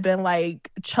they had been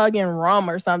like chugging rum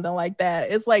or something like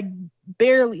that. It's like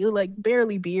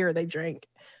barely beer they drink.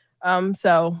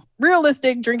 So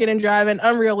realistic drinking and driving,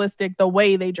 unrealistic the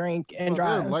way they drink and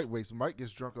drive. They're lightweights. Mike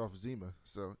gets drunk off Zima,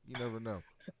 so you never know.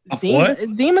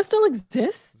 Zima still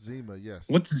exists? Zima, yes.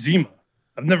 What's Zima?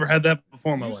 I've never had that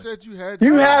before in my You life. said you had.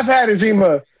 You Zima. have had a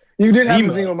Zima. You did have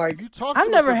Zima. a Zima, Mike. You talked. I've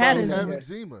to never us had about a having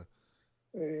Zima.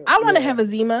 Zima. I want to have a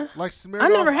Zima. Like Smirnoff I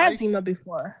never had Ice? Zima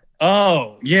before.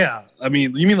 Oh yeah, I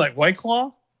mean, you mean like White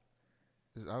Claw?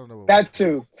 I don't know. What That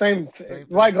too. Same. Same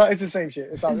White Claw. It's the same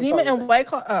shit. Zima and White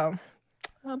Claw. Oh,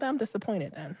 well, I'm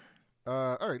disappointed then.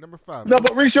 All right, number 5. No,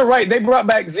 but Reese, you're right. They brought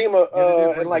back Zima Yeah, they did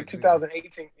bring in like back Zima.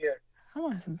 2018. Yeah. I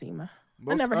want some Zima.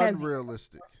 Most never had Zima.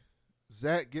 unrealistic.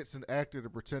 Zach gets an actor to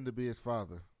pretend to be his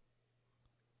father.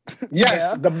 Yes,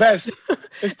 Yeah. the best.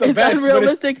 It's the It's best.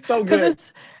 unrealistic But it's so because good.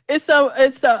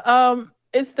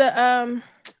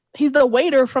 he's the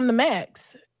waiter from the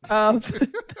Max.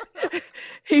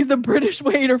 He's the British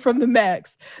waiter from the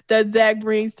Max that Zach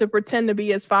brings to pretend to be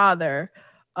his father.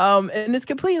 And it's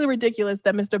completely ridiculous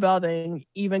that Mr. Belding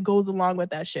even goes along with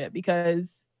that shit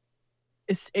because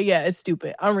it's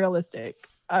stupid, unrealistic.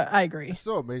 I agree. It's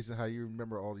so amazing how you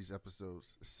remember all these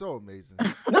episodes. It's so amazing.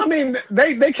 No, I mean,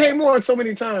 they came on so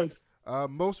many times.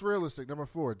 Most realistic, number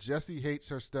 4. Jessie hates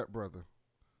her stepbrother.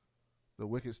 The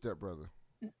wicked stepbrother.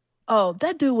 Oh,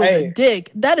 that dude was Hey. a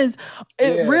dick. That is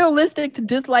Yeah. realistic to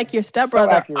dislike your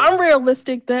stepbrother. accurate.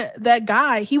 Unrealistic that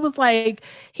guy. He was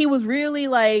really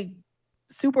like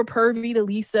super pervy to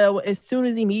Lisa as soon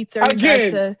as he meets her. He tries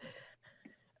Again.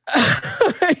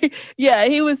 to... yeah,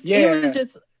 he was Yeah.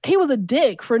 he was a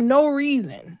dick for no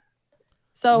reason.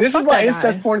 So This fuck is why that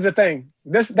incest guy. porn is a thing.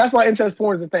 That's why incest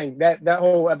porn is a thing. That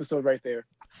whole episode right there.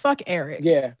 Fuck Eric.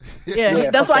 Yeah. Yeah, Yeah,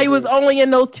 that's fuck why that he was dude. only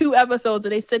in those 2 episodes,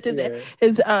 and they sent Yeah.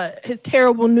 his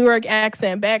terrible Newark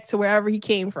accent back to wherever he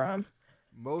came from.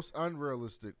 Most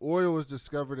unrealistic. Oil is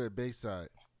discovered at Bayside.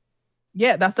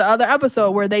 Yeah, that's the other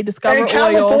episode where they In discover oil,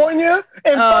 California?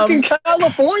 In fucking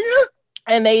California?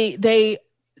 and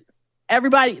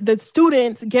everybody, the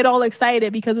students get all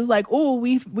excited because it's like, oh,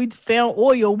 we found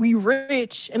oil, we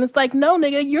rich, and it's like, no,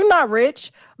 nigga, you're not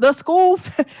rich. The school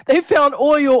they found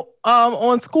oil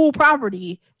on school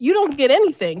property. You don't get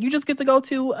anything. You just get to go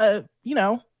to a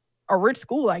rich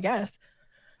school, I guess.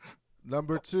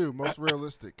 Number 2, most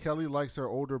realistic. Kelly likes her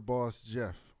older boss,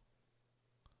 Jeff.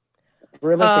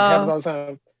 Realistic happens all the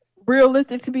time.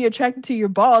 Realistic to be attracted to your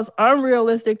boss,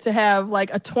 unrealistic to have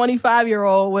like a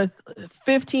 25-year-old with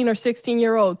 15 or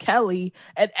 16-year-old Kelly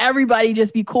and everybody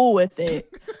just be cool with it.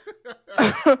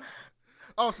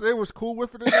 Oh, so they was cool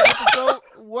with it in that episode?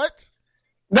 What?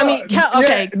 I mean,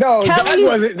 okay, No,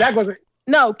 Kelly- Zach wasn't.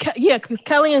 No, because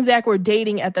Kelly and Zach were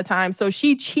dating at the time, so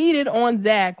she cheated on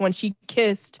Zach when she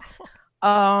kissed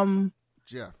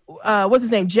Jeff. what's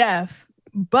his name, Jeff.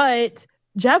 But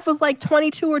Jeff was like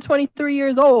 22 or 23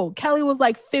 years old. Kelly was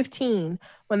like 15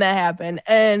 when that happened,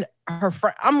 and her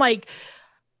friend. I'm like,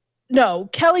 no,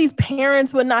 Kelly's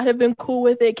parents would not have been cool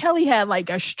with it. Kelly had like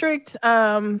a strict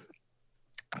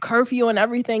curfew and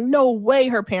everything. No way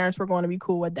her parents were going to be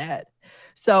cool with that.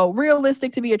 So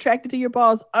realistic to be attracted to your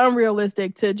boss,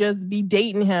 unrealistic to just be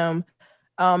dating him,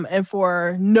 and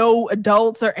for no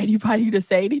adults or anybody to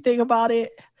say anything about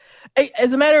it.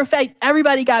 As a matter of fact,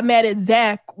 everybody got mad at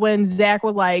Zach when Zach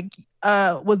was like,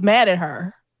 was mad at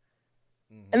her.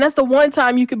 And that's the one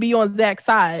time you could be on Zach's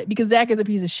side because Zach is a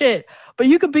piece of shit. But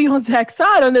you could be on Zach's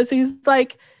side on this. He's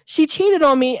like, she cheated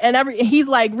on me, and he's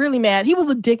like really mad. He was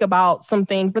a dick about some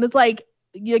things, but it's like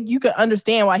you could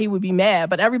understand why he would be mad.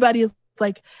 But everybody is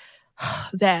like,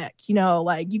 Zach,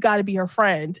 like you got to be her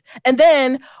friend. And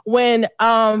then when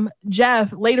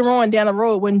Jeff later on down the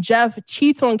road, when Jeff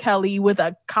cheats on Kelly with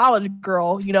a college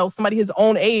girl, somebody his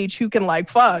own age who can like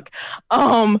fuck,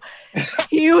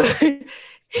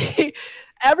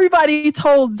 everybody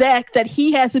told Zach that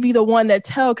he had to be the one that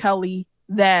tell Kelly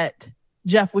that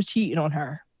Jeff was cheating on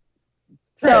her.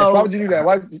 So why would you do that?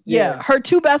 Why? Yeah, her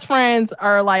 2 best friends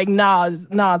are like, nah,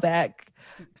 Zach.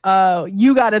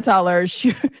 You gotta tell her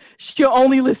she'll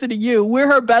only listen to you. We're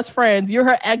her best friends. You're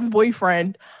her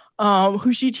ex-boyfriend,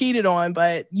 who she cheated on,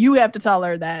 but you have to tell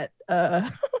her that her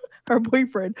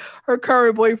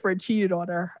current boyfriend cheated on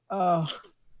her. And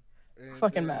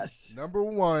Fucking then mess. Number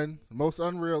 1, most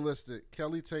unrealistic.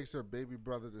 Kelly takes her baby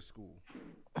brother to school.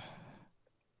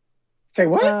 Say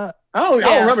what? I don't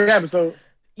yeah. remember the episode.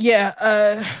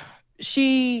 Yeah,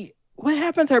 she what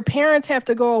happens? Her parents have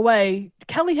to go away.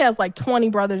 Kelly has like 20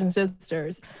 brothers and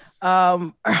sisters.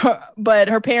 But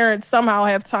her parents somehow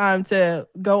have time to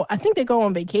go. I think they go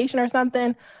on vacation or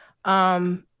something.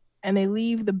 And they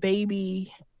leave the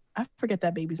baby. I forget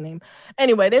that baby's name.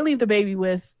 Anyway, they leave the baby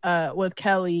with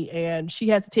Kelly, and she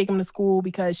has to take him to school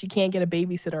because she can't get a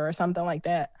babysitter or something like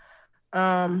that.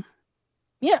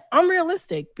 Yeah,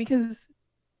 unrealistic because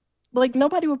like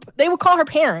they would call her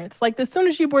parents. Like as soon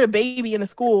as she brought a baby into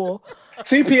school,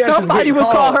 CPS somebody would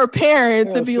call her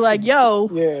parents Yeah, and be like, "Yo,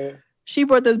 Yeah. she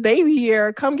brought this baby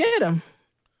here. Come get him."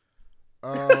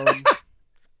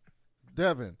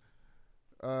 Devin,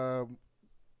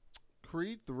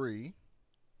 Creed 3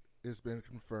 has been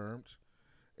confirmed,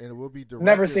 and it will be directed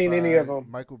Never seen by any of them.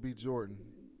 Michael B. Jordan.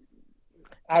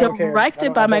 I don't care.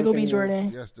 Directed by I've never Michael B. seen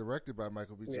Jordan. Yes, directed by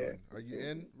Michael B. Yeah. Jordan. Are you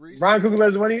in, Reese? Ryan Coogler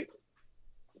is one.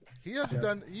 He hasn't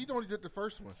done. He only did the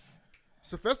first one.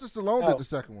 Sylvester Stallone did the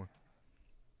second one.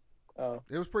 Oh,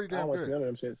 It was pretty I damn don't see good. none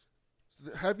of them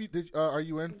shits. Have you? Are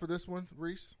you in for this one,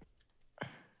 Reese?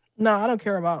 No, I don't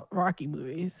care about Rocky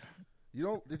movies. You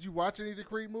don't? Did you watch any of the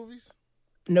Creed movies?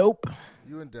 Nope,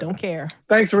 You and Devin. don't care.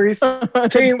 Thanks, Reese.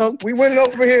 Team, Don't- we winning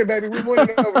over here, baby. We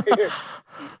winning over here.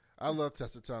 I love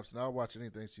Tessa Thompson. I'll watch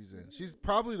anything she's in. She's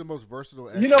probably the most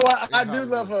versatile. You know what? actress I in do Hollywood.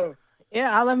 love her.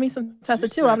 Yeah, I love me some Tessa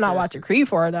She's too. I'm not fantastic. watching Creed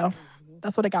for her though.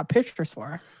 That's what I got pictures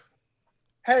for.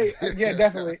 Hey, yeah,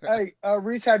 definitely. Hey,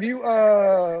 Reese, have you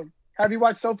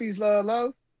watched Sophie's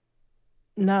Love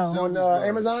No, on Sylvie's Love.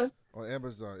 Amazon? On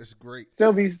Amazon. It's great.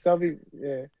 Sophie,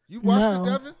 yeah. You watched No. it,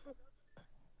 Devin?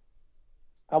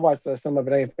 I watched some of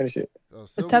it. I didn't finish it. Oh,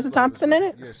 Is Sylvie's Tessa Love Thompson in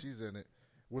great. it? Yeah, she's in it.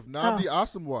 With Nnamdi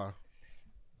Asamoah.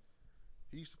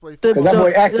 He used to play the, football. that boy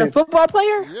the acted. football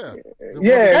player. Yeah.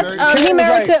 Yeah, Very- Carrie He was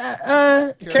married like-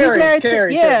 to he's Carrie, married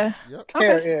Carrie, to yeah. Yep.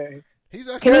 Yeah. He's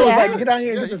actually Can he Carrie was act? like, get out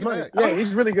here and Yeah, get he this can money. act. Yeah,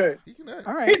 he's really good. He can act.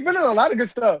 All He's right. been in a lot of good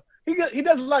stuff. He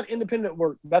does a lot of independent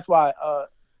work. That's why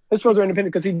his films are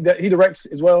independent because he directs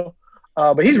as well.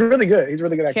 But he's really good. He's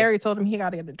really good actor. Carrie told him he got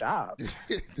to get a job.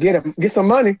 Get some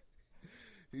money.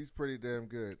 He's pretty damn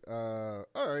good. All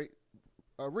right.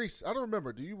 Reese, I don't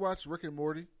remember. Do you watch Rick and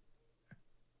Morty?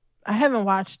 I haven't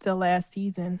watched the last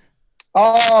season.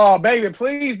 Oh, baby,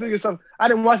 please do some. I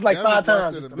didn't watch like Devin's 5 watched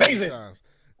times. it It's a million amazing. times.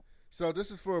 So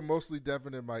this is for mostly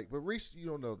Devin and Mike, but Reese, you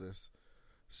don't know this.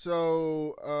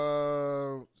 So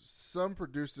some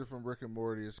producer from Rick and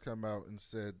Morty has come out and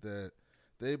said that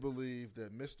they believe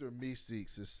that Mr.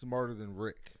 Meeseeks is smarter than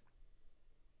Rick.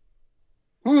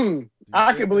 Do you I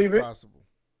think can believe that's it. Possible?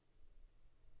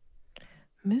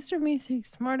 Mr. Meeseeks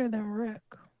smarter than Rick.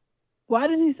 Why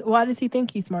does he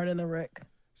think he's smarter than Rick?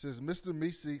 Says Mr.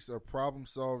 Meeseeks are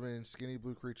problem-solving, skinny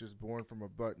blue creatures born from a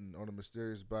button on a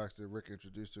mysterious box that Rick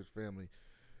introduced to his family.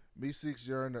 Meeseeks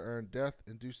yearn to earn death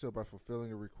and do so by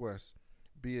fulfilling a request,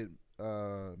 be it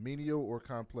menial or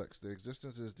complex. Their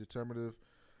existence is determinative,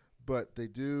 but they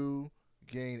do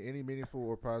gain any meaningful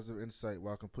or positive insight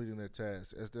while completing their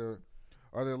tasks.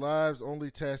 Are their lives only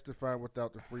tasks defined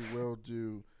without the free will?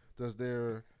 Does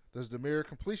the mere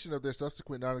completion of their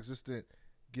subsequent non-existent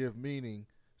give meaning,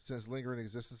 since lingering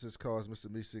existences cause Mr.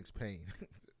 Meeseeks pain?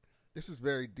 This is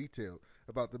very detailed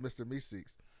about the Mr.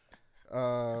 Meeseeks.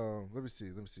 Let me see.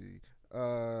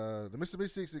 The Mr.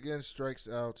 Meeseeks again strikes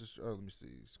out. Let me see.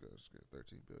 It's got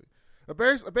 13 billion.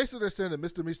 Basically, they're saying that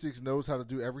Mr. Meeseeks knows how to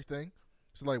do everything.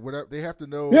 So, like, whatever they have to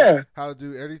know how to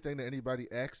do everything that anybody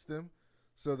asks them.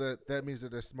 So that means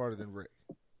that they're smarter than Rick.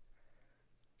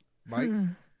 Mike.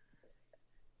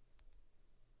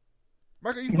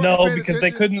 Mike, are you fucking No, paying because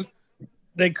attention?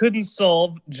 they couldn't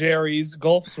solve Jerry's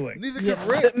golf swing. Neither could Yeah.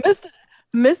 Rick.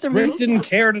 Mr. Rick Meeseeks. didn't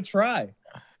care to try.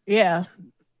 Yeah.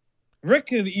 Rick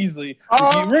could easily.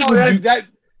 Oh, Rick would do-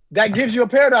 that gives you a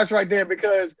paradox right there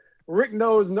because Rick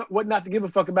knows what not to give a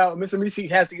fuck about. Mr. Meeseeks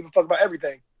has to give a fuck about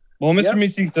everything. well, Mr. Yep.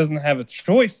 Meeseeks doesn't have a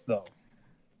choice, though.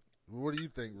 What do you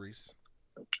think, Reese?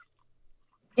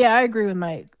 Yeah, I agree with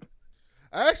Mike.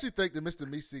 I actually think that Mr.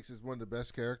 Meeseeks is one of the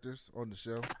best characters on the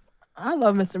show. I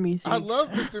love Mr. Meeseeks. I love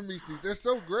Mr. Meeseeks. They're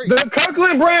so great. The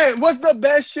Kirkland brand was the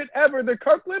best shit ever. The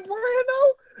Kirkland brand,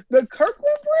 though? The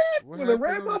Kirkland brand? What Was a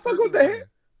red happened on motherfucker with the Kirkland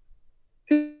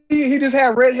hair? He just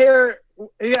had red hair.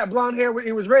 He had blonde hair.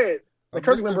 It was red. The brand?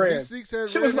 Kirkland Mr. brand. Meeseeks had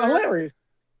Shit red was hair? hilarious.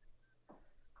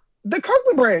 The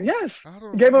Kirkland brand, yes. I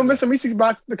don't Gave him remember Mr. Meeseeks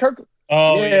box. The Kirkland.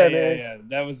 Oh, Yeah, yeah. man.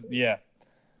 That was, yeah.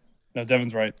 No,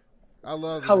 Devin's right. I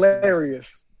love Mr. Hilarious.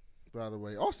 Meeseeks, by the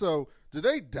way. Also, do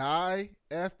they die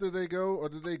after they go, or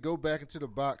do they go back into the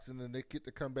box and then they get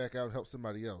to come back out and help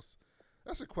somebody else?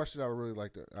 That's a question I would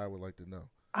like to know.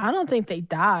 I don't think they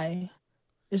die.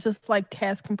 It's just like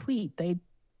task complete. They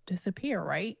disappear,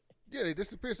 right? Yeah, they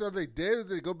disappear. So are they dead, or do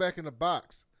they go back in the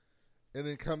box and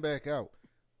then come back out.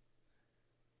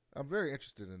 I'm very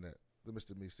interested in that, the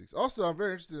Mr. Meeseeks. Also, I'm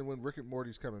very interested in when Rick and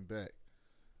Morty's coming back.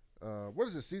 What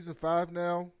is it, season 5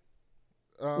 now?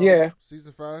 Yeah.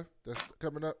 Season 5 that's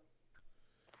coming up.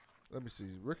 Let me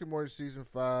see. Rick and Morty season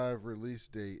 5 release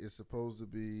date is supposed to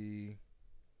be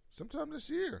sometime this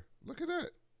year. Look at that.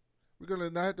 We're going to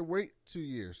not have to wait 2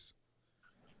 years.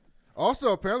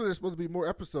 Also, apparently there's supposed to be more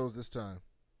episodes this time.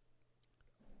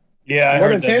 Yeah, I More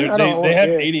heard than 10? that. I They have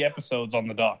don't- 80 episodes on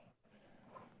the dock.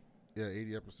 Yeah,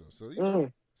 80 episodes. So, you know,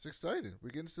 Mm. it's exciting. We're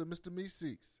getting some Mr.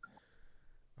 Meeseeks.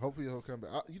 Hopefully he'll come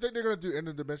back. You think they're going to do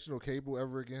interdimensional cable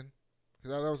ever again?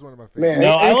 Because that was one of my favorites. Man,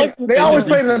 No, I like what they they always did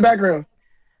play it in the recently. background.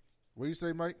 What do you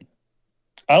say, Mike?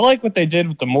 I like what they did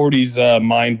with the Morty's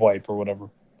mind wipe or whatever.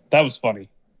 That was funny.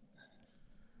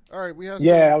 All right, we have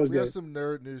Yeah, that was we have good. some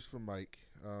nerd news from Mike.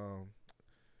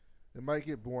 It might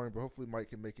get boring, but hopefully Mike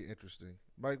can make it interesting.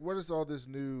 Mike, what is all this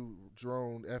new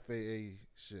drone FAA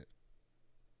shit?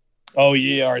 Oh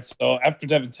yeah, all right. So after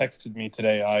Devin texted me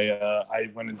today, I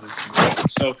went into some.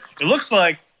 So it looks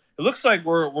like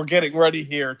we're getting ready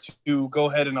here to go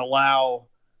ahead and allow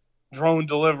drone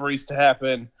deliveries to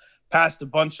happen. Passed a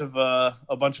bunch of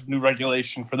new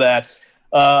regulation for that.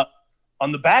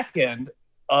 On the back end,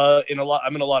 I'm in a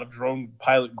lot of drone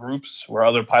pilot groups where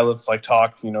other pilots like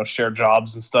talk, share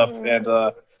jobs and stuff. And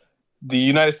the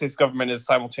United States government is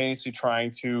simultaneously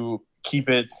trying to keep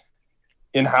it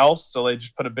in-house, so they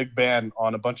just put a big ban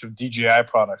on a bunch of DJI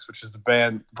products, which is the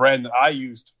brand that I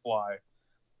use to fly.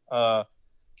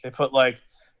 They put like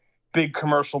big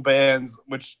commercial bans,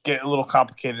 which get a little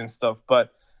complicated and stuff.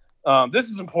 But this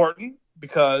is important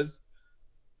because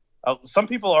some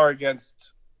people are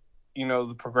against,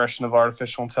 the progression of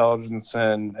artificial intelligence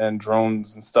and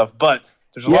drones and stuff. But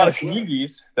there's a lot of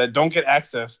communities that don't get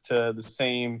access to the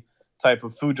same type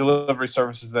of food delivery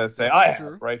services that say I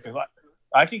have, right? Because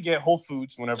I can get Whole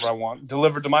Foods whenever I want,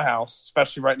 delivered to my house,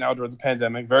 especially right now during the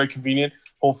pandemic. Very convenient.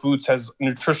 Whole Foods has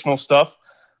nutritional stuff.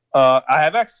 I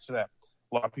have access to that.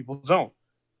 A lot of people don't.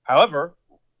 However,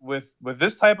 with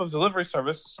this type of delivery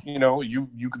service,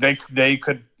 they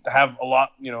could have a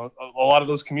lot. A lot of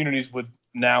those communities would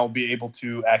now be able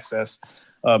to access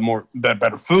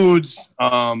better foods.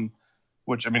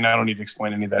 Which, I don't need to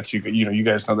explain any of that to you. You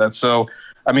guys know that. So,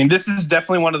 this is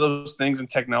definitely one of those things in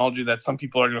technology that some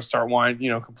people are going to start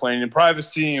whining, complaining in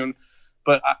privacy.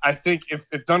 But I think if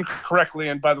done correctly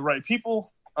and by the right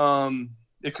people,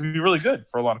 it could be really good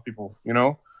for a lot of people,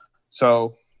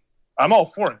 So I'm all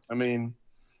for it.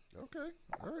 Okay.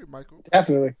 All right, Michael.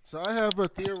 Definitely. So I have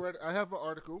I have an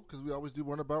article because we always do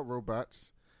one about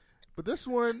robots. But this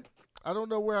one, I don't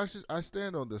know where I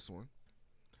stand on this one.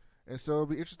 And so it'll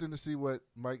be interesting to see what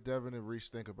Mike, Devin, and Reese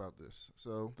think about this.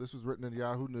 So this was written in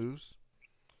Yahoo News.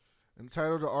 And the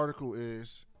title of the article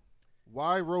is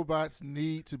Why Robots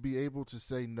Need to Be Able to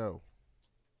Say No.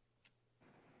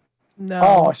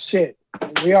 No. Oh, shit.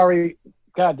 We already...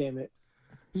 God damn it.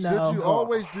 Should No. you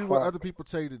always do what fuck. other people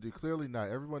tell you to do? Clearly not.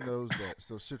 Everyone knows that.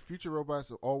 So should future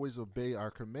robots always obey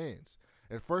our commands?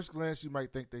 At first glance, you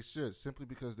might think they should, simply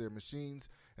because they're machines,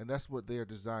 and that's what they are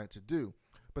designed to do.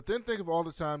 But then think of all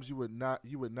the times you would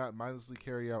not mindlessly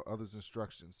carry out others'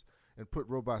 instructions and put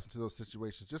robots into those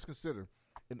situations. Just consider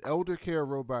an elder care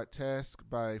robot tasked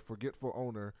by a forgetful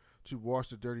owner to wash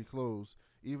the dirty clothes,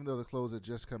 even though the clothes had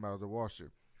just come out of the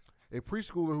washer. A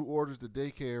preschooler who orders the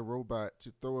daycare robot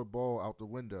to throw a ball out the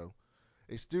window.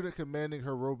 A student commanding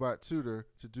her robot tutor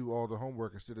to do all the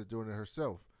homework instead of doing it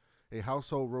herself. A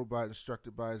household robot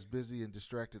instructed by his busy and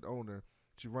distracted owner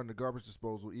to run the garbage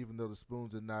disposal even though the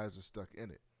spoons and knives are stuck in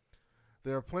it.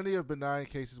 There are plenty of benign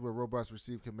cases where robots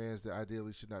receive commands that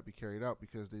ideally should not be carried out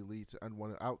because they lead to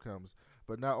unwanted outcomes,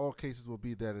 but not all cases will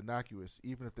be that innocuous,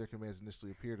 even if their commands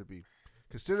initially appear to be.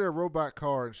 Consider a robot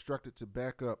car instructed to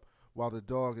back up while the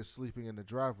dog is sleeping in the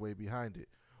driveway behind it,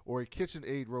 or a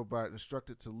KitchenAid robot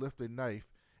instructed to lift a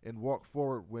knife and walk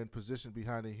forward when positioned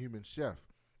behind a human chef.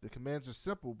 The commands are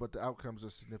simple, but the outcomes are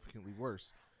significantly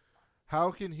worse.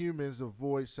 How can humans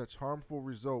avoid such harmful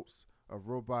results of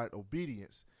robot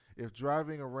obedience? If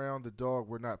driving around the dog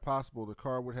were not possible, the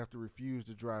car would have to refuse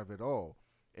to drive at all.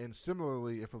 And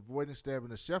similarly, if avoiding stabbing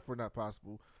the chef were not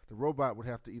possible, the robot would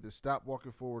have to either stop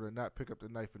walking forward or not pick up the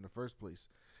knife in the first place.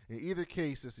 In either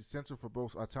case, it's essential for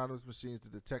both autonomous machines to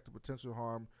detect the potential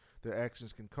harm their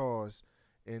actions can cause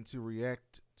and to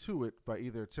react to it by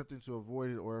either attempting to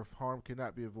avoid it or, if harm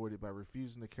cannot be avoided, by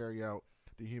refusing to carry out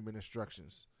the human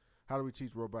instructions. How do we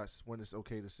teach robots when it's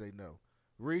okay to say no?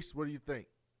 Reese, what do you think?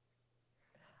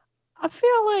 I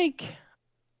feel like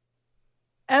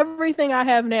everything I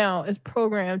have now is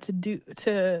programmed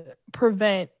to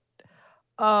prevent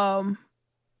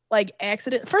like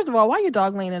accident. First of all, why your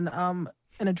dog laying in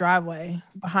a driveway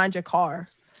behind your car?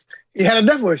 He had a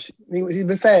death wish. He's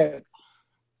been sad.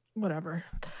 Whatever.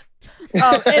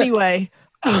 Anyway,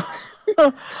 I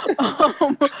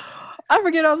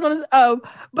forget what I was going to say.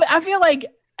 But I feel like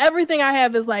everything I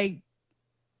have is like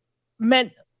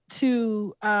meant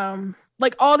to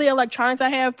like all the electronics I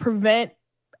have prevent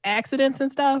accidents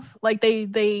and stuff. Like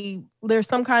there's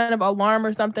some kind of alarm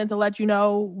or something to let you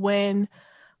know when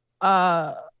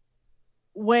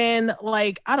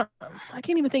like I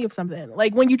can't even think of something,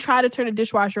 like when you try to turn a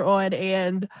dishwasher on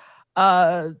and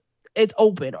it's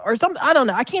open or something. I don't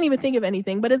know. I can't even think of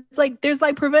anything, but it's like there's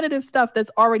like preventative stuff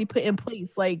that's already put in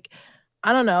place. Like,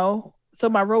 I don't know. So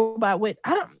my robot I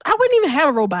wouldn't even have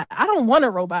a robot. I don't want a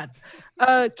robot.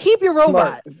 Keep your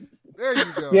robot. There you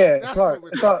go. Yeah, That's smart.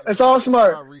 what we're It's all talking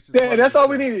smart. about, Reese's Yeah, that's all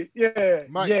we Butterfield. needed. Yeah,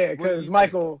 Mike, yeah, what do because you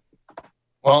Michael.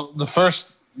 Well,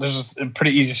 there's a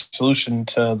pretty easy solution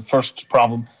to the first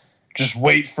problem. Just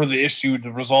wait for the issue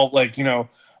to resolve. Like,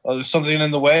 there's something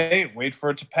in the way, wait for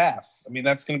it to pass. I mean,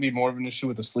 that's going to be more of an issue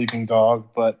with a sleeping dog,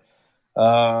 but,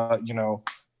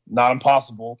 not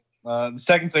impossible. The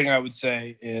second thing I would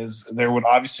say is there would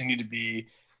obviously need to be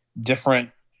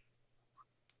different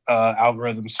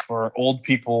algorithms for old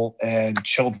people and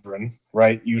children,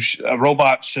 right? A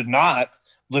robot should not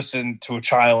listen to a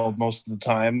child most of the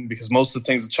time, because most of the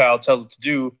things the child tells it to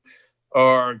do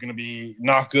are going to be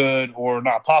not good or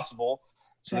not possible.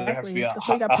 So there has to be a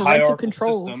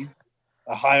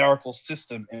hierarchical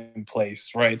system in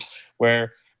place, right?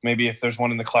 Where maybe if there's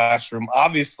one in the classroom,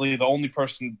 obviously the only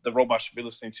person the robot should be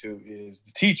listening to is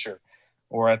the teacher,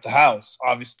 or at the house,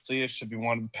 obviously it should be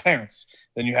one of the parents.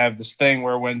 Then you have this thing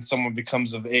where when someone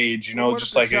becomes of age, What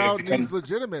just if the like child needs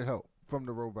legitimate help from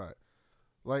the robot.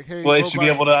 Like, hey, well, it robot, should be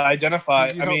able to identify.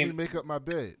 can you help me make up my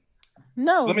bed?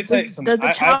 No. Let me tell you something. Does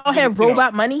the child have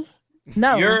robot money?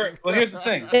 No. Well, here's the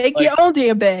thing. Make your own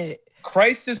damn bed.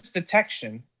 Crisis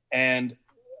detection and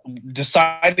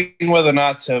deciding whether or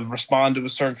not to respond to a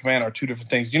certain command are two different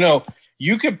things.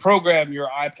 You could program your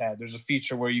iPad. There's a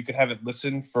feature where you could have it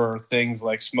listen for things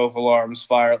like smoke alarms,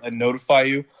 fire, and notify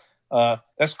you.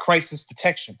 That's crisis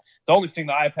detection. The only thing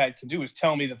the iPad can do is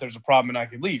tell me that there's a problem and I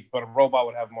can leave, but a robot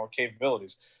would have more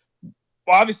capabilities.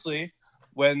 Well, obviously,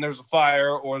 when there's a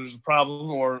fire or there's a problem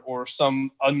or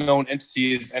some unknown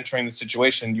entity is entering the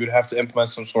situation, you'd have to implement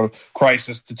some sort of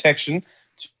crisis detection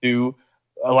to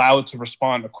allow it to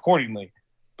respond accordingly.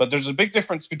 But there's a big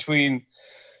difference between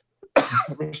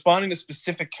responding to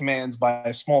specific commands by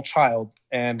a small child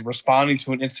and responding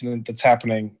to an incident that's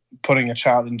happening, putting a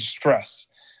child in distress.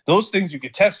 Those things you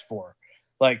could test for.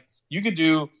 Like, you could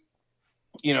do,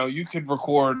 you could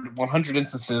record 100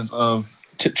 instances of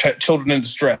children in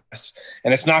distress,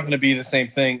 and it's not going to be the same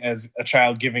thing as a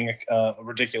child giving a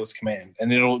ridiculous command.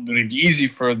 And it'll be easy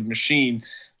for the machine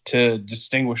to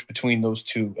distinguish between those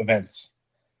two events.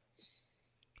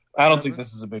 I don't think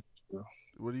this is a big issue.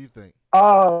 What do you think?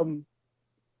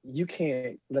 You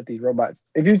can't let these robots.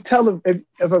 If you tell them, if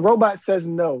a robot says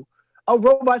no, a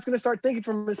robot's going to start thinking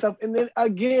for himself, and then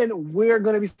again, we're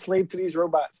going to be slave to these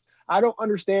robots. I don't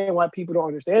understand why people don't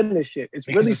understand this shit. It's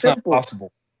Because really it's simple. not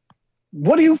possible.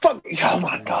 What do you fucking? Oh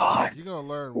my god! You're gonna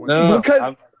learn.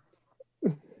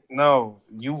 No,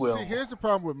 you will. See, here's the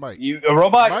problem with Mike. A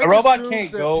robot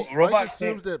Mike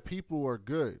assumes that people are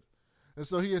good, and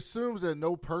so he assumes that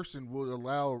no person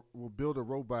will build a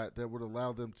robot that would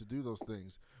allow them to do those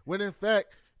things. When in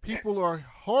fact, people are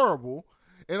horrible,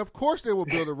 and of course they will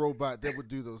build a robot that would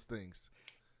do those things.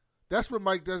 That's what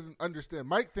Mike doesn't understand.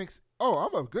 Mike thinks, "Oh,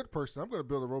 I'm a good person. I'm going to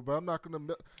build a robot. I'm not going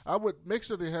to. I would make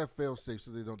sure they have fail safe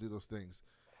so they don't do those things."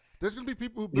 There's going to be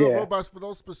people who build robots for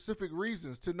those specific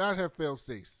reasons, to not have fail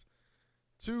safes,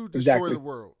 to destroy the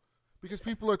world, because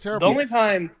people are terrible. The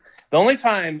only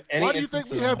time any Why do you think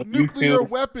we have nuclear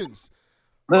weapons?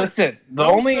 Listen,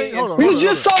 we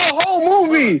just saw a whole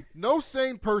movie. No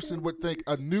sane person would think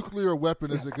a nuclear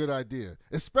weapon is a good idea,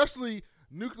 especially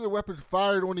nuclear weapons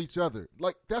fired on each other.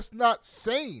 Like, that's not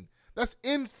sane. That's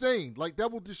insane. Like, that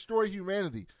will destroy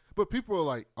humanity. But people are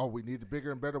like, "Oh, we need a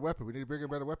bigger and better weapon. We need a bigger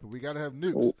and better weapon. We got to have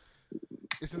nukes."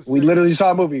 It's insane. We literally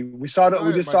saw a movie. We saw it.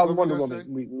 We just Mike, saw what Wonder were you Woman.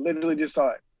 gonna We literally just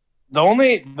saw it. The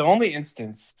only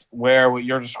instance where what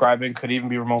you're describing could even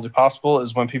be remotely possible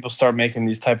is when people start making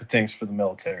these type of things for the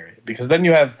military, because then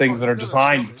you have things that are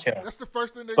designed to kill. That's the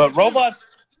first thing. But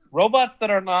robots that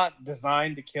are not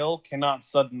designed to kill cannot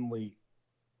suddenly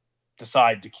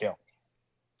decide to kill.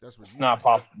 It's not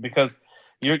possible, because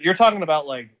you're talking about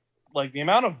like the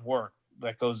amount of work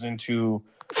that goes into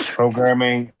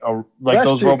programming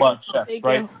those robot chefs,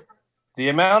 right? The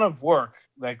amount of work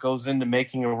that goes into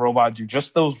making a robot do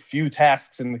just those few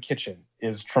tasks in the kitchen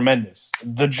is tremendous.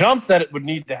 The jump that it would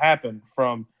need to happen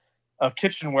from a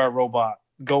kitchenware robot,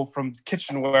 go from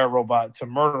kitchenware robot to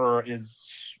murderer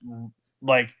is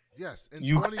like Yes,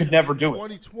 you could never do it.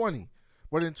 2020,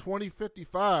 but in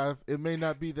 2055, it may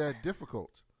not be that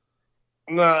difficult.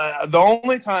 The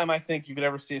only time I think you could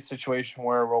ever see a situation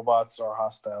where robots are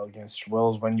hostile against your will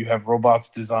is when you have robots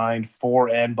designed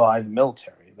for and by the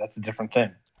military. That's a different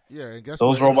thing. Yeah, and guess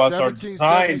Those what? robots are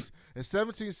designed. In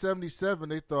 1777,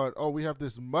 they thought, oh, we have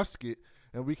this musket,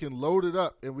 and we can load it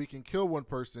up, and we can kill one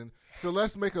person. So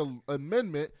let's make an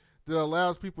amendment that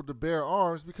allows people to bear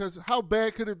arms, because how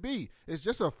bad could it be? It's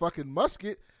just a fucking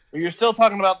musket. You're still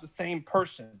talking about the same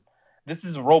person. This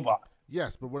is a robot.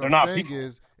 Yes, but what They're I'm not saying people.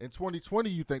 is, in 2020,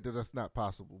 you think that that's not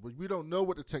possible. But we don't know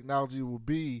what the technology will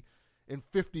be in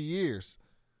 50 years.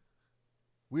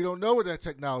 We don't know what that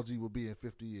technology will be in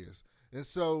 50 years. And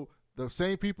so the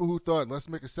same people who thought, let's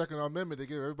make a second amendment to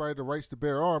give everybody the rights to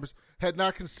bear arms, had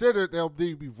not considered there'll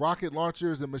be rocket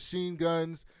launchers and machine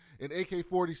guns and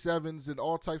AK-47s and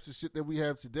all types of shit that we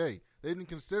have today. They didn't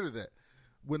consider that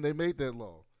when they made that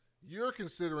law. You're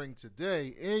considering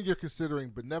today, and you're considering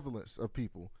benevolence of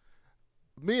people.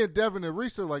 Me and Devin and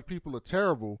Reese are like, people are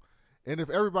terrible, and if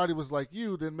everybody was like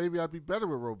you, then maybe I'd be better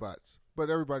with robots. But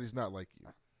everybody's not like you.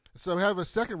 So have a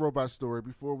second robot story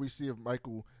before we see if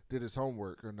Michael did his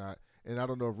homework or not. And I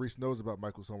don't know if Reese knows about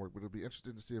Michael's homework, but it'll be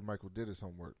interesting to see if Michael did his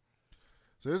homework.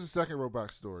 So here's a second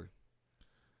robot story.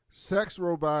 Sex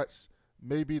robots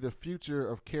may be the future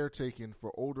of caretaking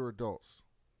for older adults.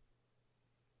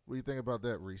 What do you think about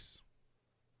that, Reese?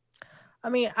 I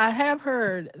mean, I have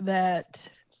heard that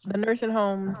the nursing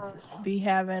homes be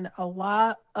having a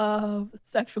lot of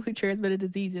sexually transmitted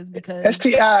diseases because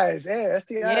STIs, STIs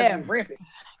Yeah. is rampant.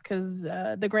 because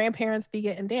the grandparents be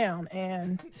getting down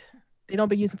and they don't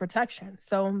be using protection.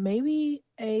 So maybe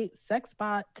a sex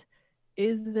bot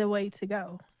is the way to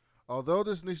go. Although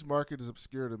this niche market is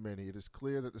obscure to many, it is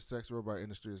clear that the sex robot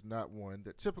industry is not one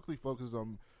that typically focuses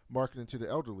on marketing to the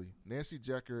elderly. Nancy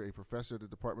Jecker, a professor at the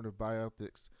Department of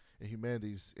Bioethics and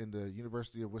Humanities in the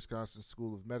University of Wisconsin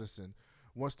School of Medicine,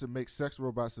 wants to make sex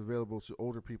robots available to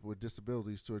older people with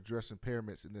disabilities to address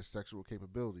impairments in their sexual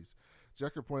capabilities.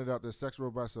 Jecker pointed out that sex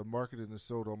robots are marketed and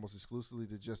sold almost exclusively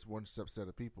to just one subset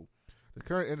of people. The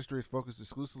current industry is focused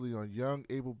exclusively on young,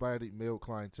 able-bodied male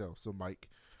clientele. So, Mike,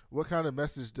 what kind of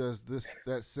message does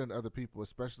that send other people,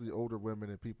 especially older women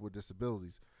and people with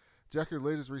disabilities? Jecker's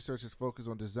latest research is focused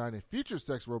on designing future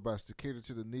sex robots to cater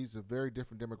to the needs of very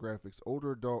different demographics.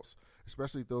 Older adults,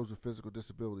 especially those with physical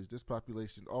disabilities. This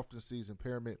population often sees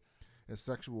impairment in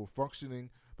sexual functioning,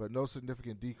 but no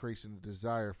significant decrease in the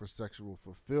desire for sexual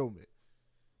fulfillment.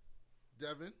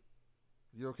 Devin,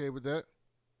 you okay with that?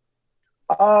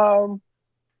 I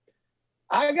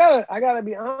gotta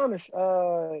be honest.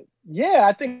 Yeah,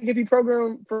 I think if you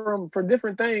program for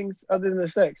different things other than the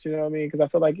sex, you know what I mean? Because I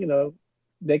feel like,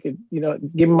 they could,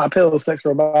 give me my pill, sex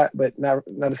robot, but not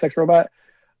a sex robot.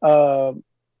 But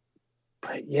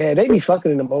yeah, they be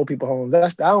fucking in them old people homes. I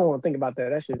don't want to think about that.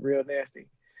 That shit real nasty.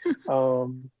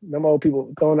 Them old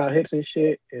people throwing out hips and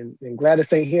shit, and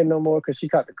Gladys ain't here no more because she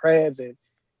caught the crabs and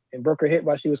broke her hip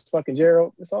while she was fucking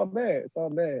Gerald. It's all bad. I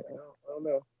don't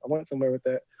know. I went somewhere with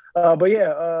that. But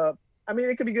yeah, I mean,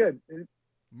 it could be good.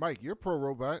 Mike, you're pro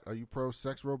robot. Are you pro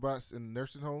sex robots in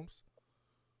nursing homes?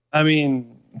 I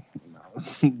mean,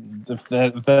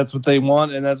 if that's what they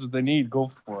want and that's what they need, go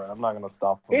for it. I'm not gonna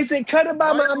stop them. Is it covered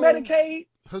by my Michael Medicaid?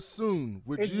 Hassoun,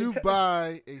 would you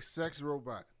buy a sex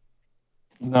robot?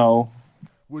 No,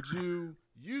 Would you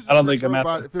use I a don't sex think I'm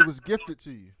robot after- if it was gifted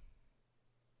to you?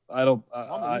 I don't.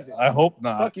 I hope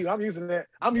not. Fuck you. I'm using that.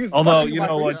 I'm using. Although fuck you know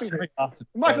Michael, what, you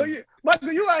Michael,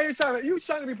 Michael, you out here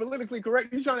trying to be politically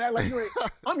correct. You trying to act like you ain't.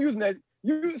 I'm using that.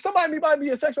 Somebody might be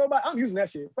a sex robot. I'm using that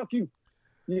shit. Fuck you.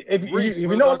 If Reese, you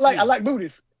what know, about you? I like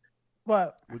booties.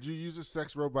 What? Would you use a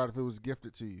sex robot if it was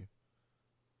gifted to you?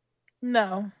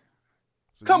 No.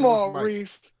 So Come you was on, Mike.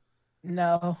 Reese.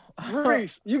 No.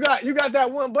 Reese, you got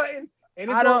that one button,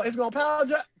 and it's gonna power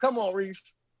jack. Come on, Reese.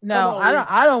 No, on, I don't. Reese.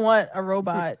 I don't want a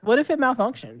robot. What if it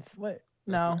malfunctions? What?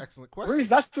 That's No. an excellent question. Reese,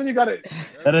 that's when you got it.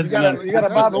 That is You gotta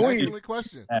That's buy an the weed. excellent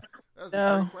question. That's a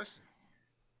No. great question.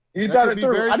 You That got could it be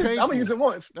through. very I'm painful. gonna use it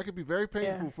once. That could be very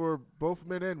painful for both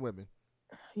men and women.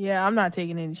 Yeah, I'm not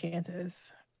taking any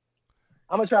chances.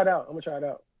 I'm gonna try it out. Good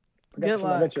to my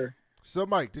luck. lecture. So,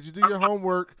 Mike, did you do your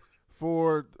homework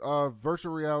for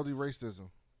virtual reality racism?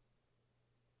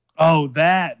 Oh,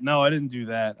 that? No, I didn't do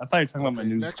that. I thought you were talking about my Okay,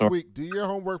 news next story. week. Do your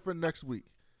homework for next week.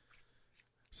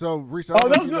 So, Reese, I Oh, don't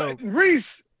know if those you know, good.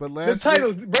 Reese. but The last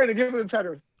titles, week, Brandon, give me the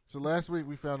titles. last week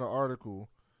we found an article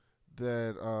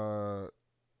that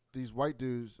these white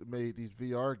dudes made these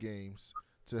VR games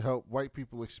to help white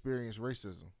people experience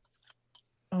racism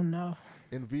Oh no.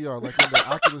 in VR, like in the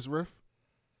Oculus Rift.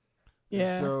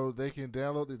 Yeah. So they can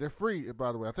download it. They're free,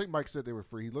 by the way. I think Mike said they were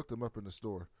free. He looked them up in the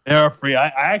store. They are free. I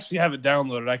actually have it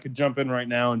downloaded. I could jump in right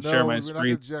now and share my we're not screen.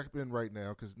 going to jump in right now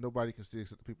because nobody can see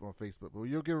except the people on Facebook. But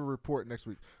you'll give a report next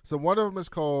week. So one of them is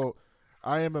called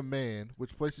I Am a Man,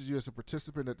 which places you as a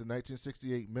participant at the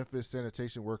 1968 Memphis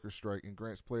sanitation workers strike and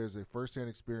grants players a first-hand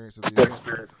experience of the events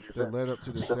that led up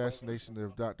to the assassination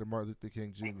of Dr. Martin Luther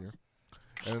King Jr.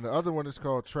 And the other one is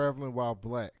called Traveling While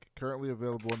Black, currently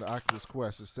available on the Oculus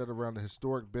Quest. It's set around the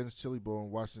historic Ben's Chili Bowl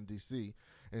in Washington, D.C.,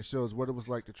 and shows what it was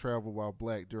like to travel while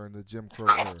black during the Jim Crow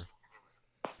era. So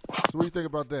what do you think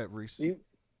about that, Reese?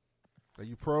 Are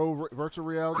you pro virtual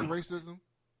reality racism?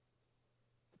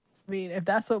 I mean, if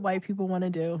that's what white people want to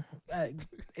do,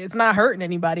 it's not hurting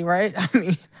anybody, right? I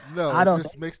mean, No, I don't it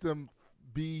just think- makes them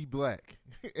be black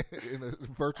in a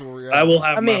virtual reality. I will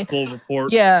have I my mean, full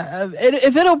report. yeah.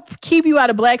 If it'll keep you out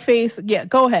of blackface, yeah,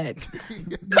 go ahead.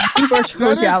 Do virtual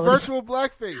That is reality. virtual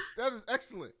blackface. That is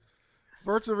excellent.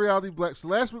 Virtual reality black. So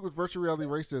last week was virtual reality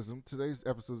racism. Today's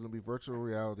episode is going to be virtual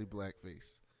reality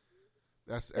blackface.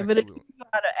 That's If it'll excellent. keep you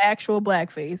out of actual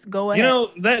blackface, go ahead. You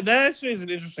know, that actually is an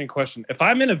interesting question. If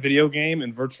I'm in a video game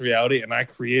in virtual reality and I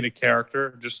create a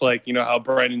character, just like, you know, how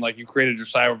Brandon, like you created your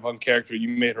cyberpunk character, you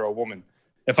made her a woman.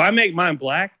 If I make mine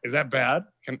black, is that bad?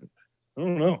 I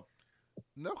don't know.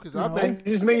 No, because No. It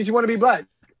just means you want to be black.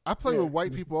 I play with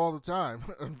white people all the time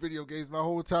on video games my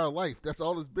whole entire life. That's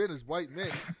all it's been is white men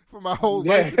for my whole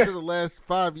life until the last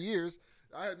 5 years.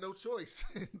 I had no choice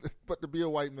but to be a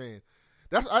white man.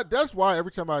 That's why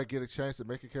every time I get a chance to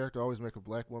make a character, I always make a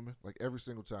black woman. Like every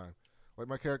single time. Like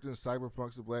my character in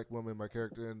Cyberpunk's a black woman. My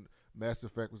character in Mass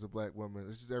Effect was a black woman.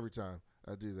 It's just every time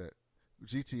I do that.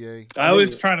 GTA. I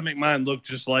always try to make mine look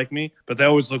just like me, but they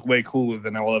always look way cooler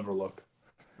than I'll ever look.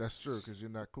 That's true because you're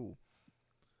not cool.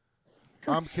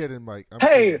 I'm kidding, Mike. I'm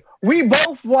Hey, kidding. we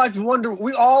both watch Wonder.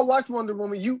 We all watch Wonder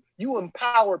Woman. You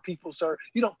empower people, sir.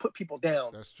 You don't put people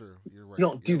down. That's true. You're right. You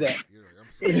don't do You're that. right. You're right.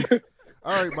 I'm sorry.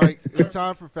 All right, Mike. It's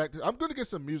time for Fact. I'm going to get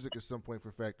some music at some point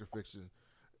for Fact or Fiction.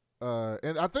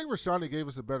 And I think Rashani gave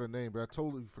us a better name, but I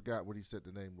totally forgot what he said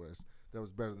the name was. That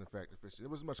was better than Fact or Fiction. It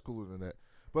was much cooler than that.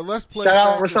 But let's play. Shout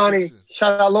out Fact or Rasani. Fiction.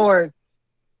 Shout out Lauren.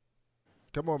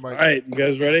 Come on, Mike. All right, you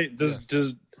guys ready?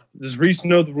 Does Reese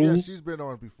know the Yeah, rules? she's been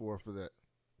on before for that.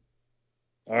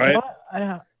 All right. What?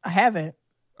 I haven't.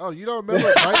 Oh, you don't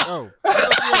remember Mike? Oh, I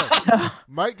thought you had.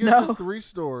 Mike gives No. us 3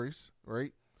 stories,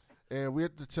 right? And we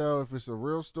have to tell if it's a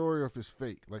real story or if it's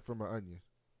fake, like from an onion.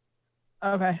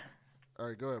 Okay. All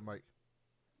right, go ahead, Mike.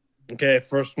 Okay,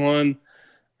 first one.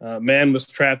 Man was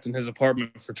trapped in his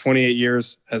apartment for 28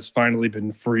 years, has finally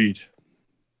been freed.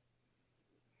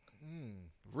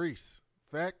 Reese,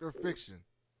 fact or fiction?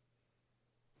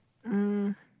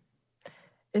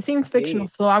 It seems fictional,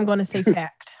 so I'm going to say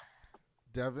fact.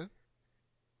 Devin,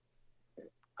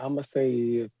 I'm gonna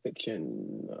say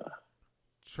fiction.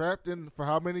 trapped in for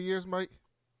how many years, Mike?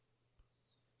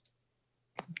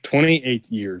 28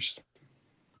 years.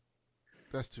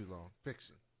 That's too long.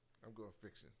 Fiction. I'm going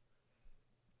fiction.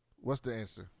 What's the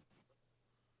answer?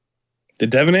 Did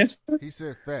Devin answer? He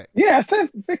said fact. Yeah, I said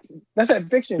fiction. That's that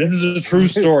fiction. This is a true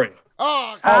story.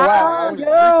 Oh, Oh, wow. Ah, Reese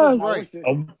yes. is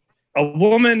right. A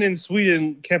woman in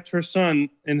Sweden kept her son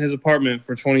in his apartment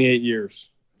for 28 years.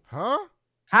 Huh?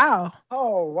 How?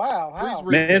 Oh wow. Please How?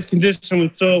 read Man's this. condition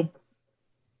was so.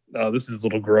 Oh, this is a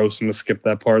little gross. I'm gonna skip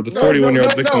that part. The No, 41-year-old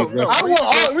no, victim. no, was no. arrested. I want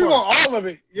all. We want all of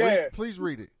it. Yeah. Please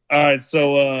read it. All right,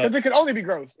 so Because it can only be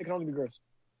gross. It can only be gross.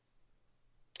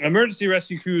 emergency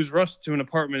rescue crews rushed to an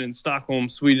apartment in Stockholm,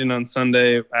 Sweden on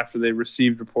Sunday after they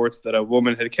received reports that a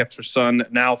woman had kept her son,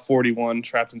 now 41,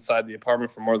 trapped inside the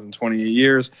apartment for more than 28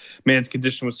 years. Man's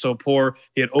condition was so poor,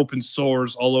 he had open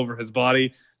sores all over his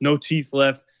body, no teeth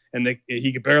left, and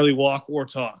he could barely walk or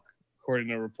talk, according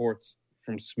to reports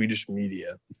from Swedish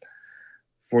media.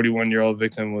 41-year-old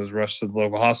victim was rushed to the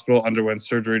local hospital, underwent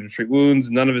surgery to treat wounds.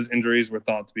 None of his injuries were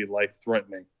thought to be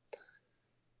life-threatening.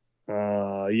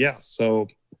 So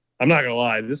I'm not gonna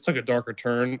lie, this took a darker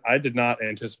turn. I did not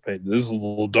anticipate this. Is a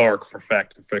little dark for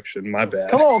fact and fiction. My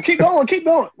bad. Come on, keep going, keep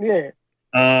going. Yeah.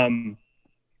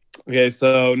 Okay,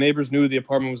 so neighbors knew the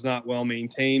apartment was not well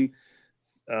maintained.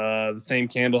 The same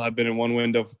candle had been in one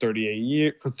window for 30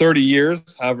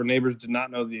 years. However, neighbors did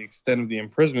not know the extent of the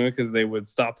imprisonment because they would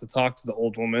stop to talk to the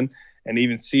old woman and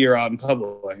even see her out in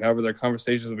public. However, their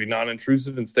conversations would be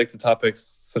non-intrusive and stick to topics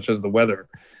such as the weather.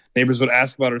 Neighbors would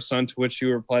ask about her son, to which she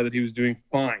would reply that he was doing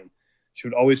fine. She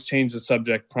would always change the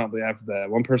subject promptly after that.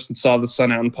 One person saw the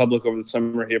son out in public over the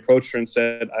summer. He approached her and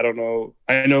said, I know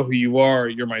who you are.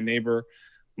 You're my neighbor.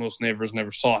 Most neighbors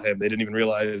never saw him. They didn't even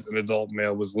realize an adult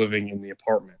male was living in the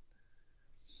apartment.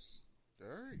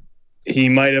 He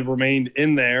might have remained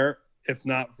in there if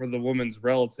not for the woman's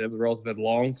relative. The relative had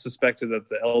long suspected that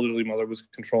the elderly mother was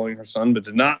controlling her son, but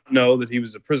did not know that he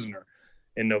was a prisoner.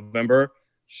 In November,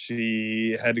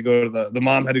 the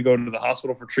mom had to go to the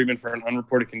hospital for treatment for an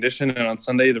unreported condition, and on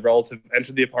Sunday, the relative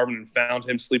entered the apartment and found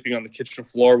him sleeping on the kitchen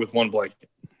floor with one blanket.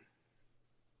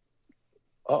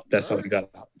 Oh, that's how he got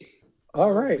out.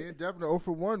 All right. Me and Devin are 0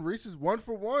 for 1. Reese is 1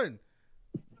 for 1.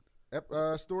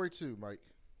 Story 2, Mike.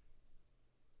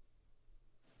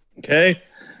 Okay.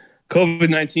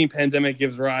 COVID-19 pandemic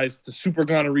gives rise to super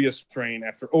gonorrhea strain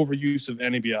after overuse of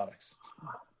antibiotics.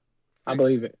 I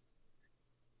believe it.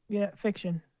 Yeah,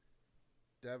 fiction.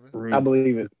 Devin? I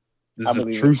believe it. This is a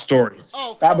true story.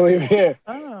 Oh, I believe it.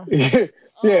 Oh.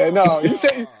 Yeah, no. You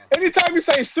say anytime you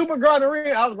say super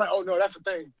gonorrhea, I was like, oh no, that's a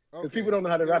thing. Because people don't know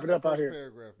how to wrap it up out here.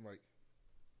 Paragraph, Mike.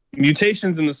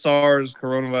 Mutations in the SARS-CoV-2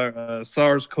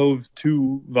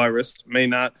 virus may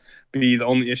not be the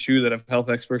only issue that health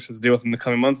experts have to deal with in the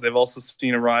coming months. They've also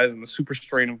seen a rise in the super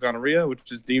strain of gonorrhea, which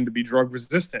is deemed to be drug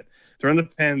resistant. During the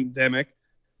pandemic,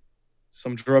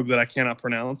 some drug that I cannot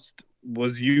pronounce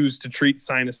was used to treat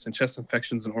sinus and chest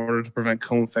infections in order to prevent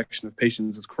co-infection of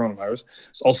patients with coronavirus.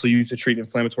 It's also used to treat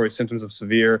inflammatory symptoms of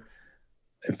severe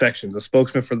infections. A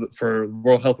spokesman for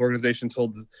World Health Organization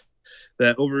told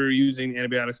that overusing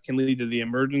antibiotics can lead to the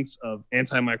emergence of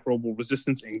antimicrobial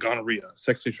resistance and gonorrhea.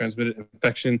 Sexually transmitted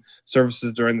infection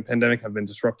services during the pandemic have been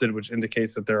disrupted, which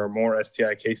indicates that there are more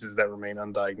STI cases that remain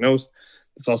undiagnosed.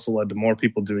 This also led to more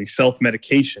people doing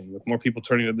self-medication. With more people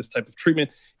turning to this type of treatment,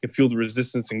 it can fuel the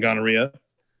resistance in gonorrhea,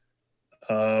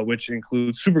 which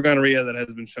includes super gonorrhea that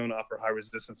has been shown to offer high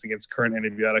resistance against current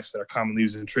antibiotics that are commonly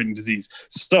used in treating disease.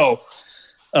 So,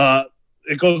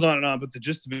 it goes on and on, but the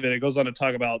gist of it goes on to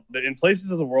talk about that in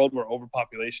places of the world where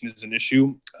overpopulation is an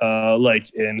issue,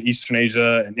 like in Eastern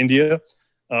Asia and India,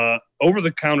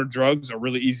 over-the-counter drugs are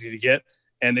really easy to get,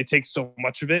 and they take so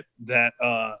much of it that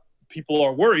people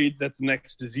are worried that the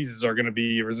next diseases are going to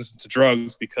be resistant to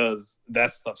drugs because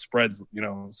that stuff spreads,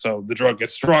 so the drug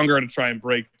gets stronger to try and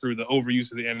break through the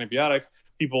overuse of the antibiotics.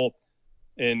 People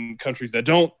in countries that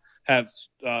don't have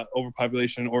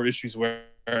overpopulation or issues where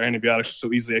antibiotics are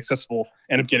so easily accessible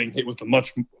end up getting hit with a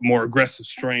much more aggressive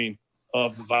strain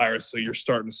of the virus. So you're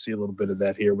starting to see a little bit of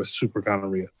that here with super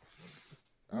gonorrhea.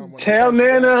 Tell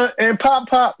Nana and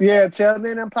Pop. Yeah, tell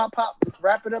Nana and Pop.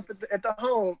 Wrap it up at the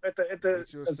home, at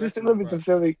the assisted living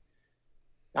facility.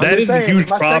 That is a huge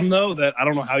problem, though, that I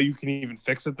don't know how you can even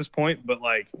fix at this point. But,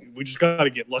 we just got to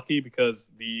get lucky because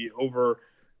the over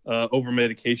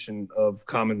medication of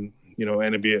common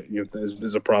antibiotic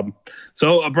is a problem.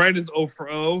 So Brandon's 0 for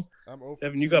 0. I'm 0 for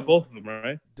Devin, 2. you got both of them,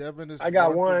 right? Devin is I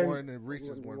got 1 for 1, and Reese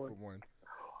is 1 for 1.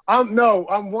 I'm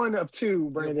 1 of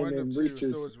 2, Brandon, and Reese.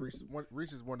 So is Reese.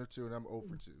 Reese is 1 of 2, and I'm 0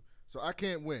 for 2. So I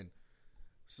can't win.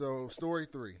 So story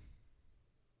 3.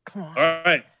 Come on. All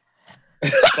right. A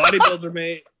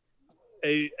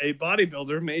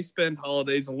bodybuilder may spend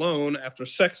holidays alone after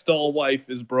sex doll wife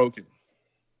is broken.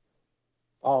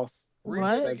 Oh,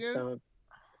 Read it again.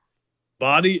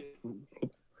 A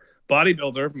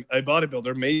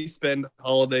bodybuilder may spend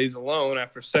holidays alone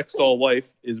after sex doll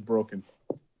wife is broken.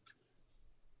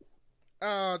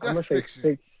 That's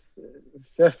fiction.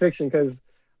 That's fiction because,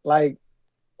 why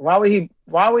would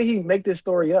he make this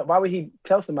story up? Why would he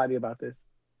tell somebody about this?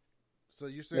 So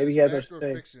you saying Maybe it's fact or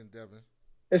fiction, Devin?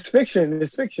 It's fiction.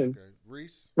 It's fiction. Okay.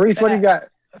 Reese, what do you got?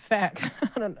 Fact.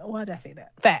 I don't know. Why did I say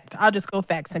that? Fact. I'll just go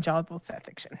fact since y'all both said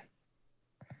fiction.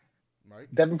 Mike?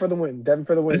 Devin for the win.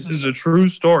 This is a true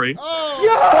story. Oh!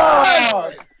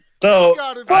 Yeah! So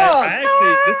I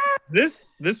this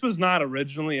was not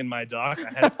originally in my doc.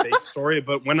 I had a fake story,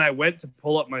 but when I went to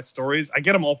pull up my stories, I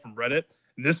get them all from Reddit.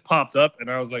 This popped up, and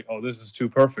I was like, "Oh, this is too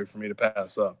perfect for me to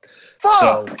pass up."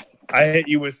 So I hit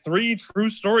you with 3 true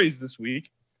stories this week.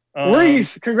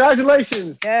 Reese,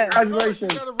 congratulations! Yes.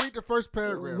 Congratulations! You gotta read the first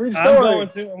paragraph. Read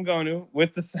I'm going to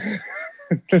with the.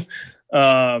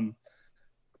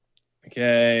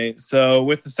 Okay, so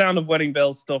with the sound of wedding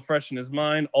bells still fresh in his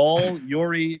mind, all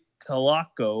Yuri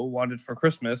Talako wanted for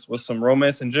Christmas was some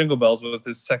romance and jingle bells with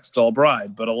his sex doll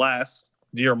bride. But alas,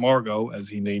 dear Margot, as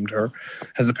he named her,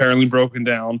 has apparently broken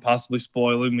down, possibly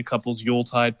spoiling the couple's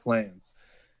Yuletide plans.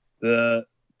 The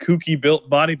kooky-built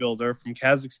bodybuilder from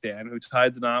Kazakhstan, who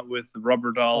tied the knot with the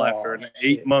rubber doll after an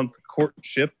 8-month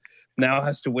courtship, now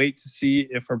has to wait to see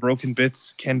if her broken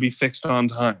bits can be fixed on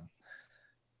time.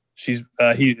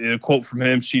 a quote from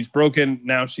him: "She's broken.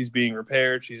 Now she's being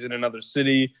repaired. She's in another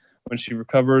city. When she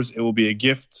recovers, it will be a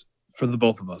gift for the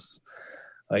both of us."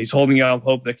 He's holding out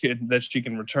hope that she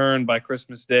can return by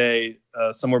Christmas Day,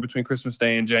 somewhere between Christmas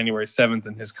Day and January 7th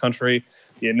in his country.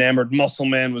 The enamored muscle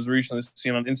man was recently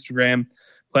seen on Instagram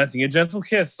planting a gentle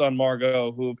kiss on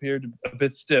Margot, who appeared a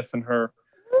bit stiff in her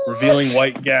revealing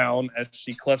white gown as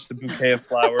she clutched a bouquet of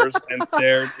flowers and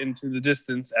stared into the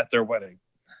distance at their wedding.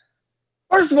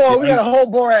 First of all, we got a whole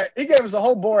Borat. He gave us a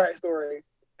whole Borat story.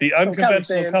 The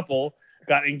unconventional couple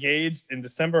got engaged in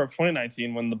December of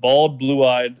 2019 when the bald,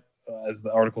 blue-eyed, as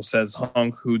the article says,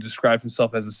 hunk who described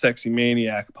himself as a sexy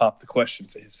maniac popped the question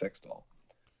to his sex doll.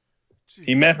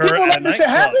 He met her at a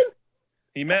nightclub.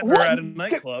 He met her at a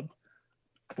nightclub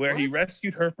where he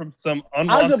rescued her from some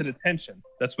unwanted attention.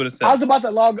 That's what it says. I was about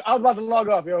to log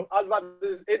off, yo. I was about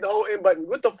to hit the whole end button.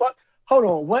 What the fuck? Hold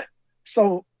on. What?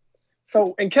 So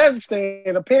in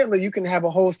Kazakhstan, apparently you can have a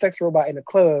whole sex robot in a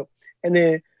club, and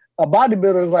then a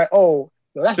bodybuilder is like, "Oh,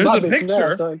 no, that's there's my a bitch picture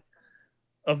now, son."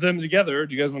 Of them together.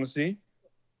 Do you guys want to see?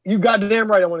 You goddamn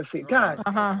right. I want to see. God,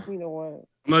 Uh-huh. you know what?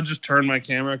 I'm gonna just turn my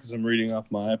camera because I'm reading off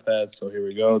my iPad. So here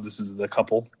we go. This is the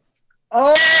couple.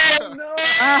 Oh no!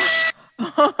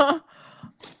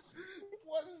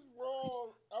 What is wrong?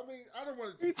 I mean, I don't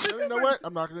want to. You know what?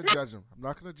 I'm not going to judge him.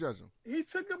 He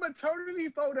took a maternity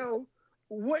photo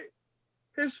with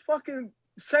his fucking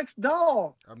sex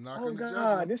doll. I'm not Oh going to judge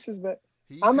God, him. this is bad.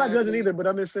 He's I'm not happy. judging either, but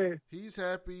I'm just saying. He's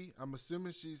happy. I'm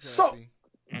assuming she's So- happy.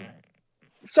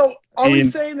 So, are we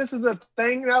saying this is a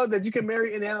thing now that you can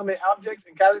marry inanimate objects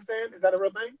in Kazakhstan? Is that a real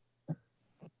thing?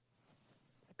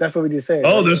 That's what we just said.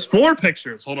 Oh, there's 4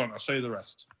 pictures. Hold on, I'll show you the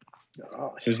rest.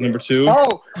 Oh, Here's shit. number 2.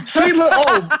 Oh, see, look.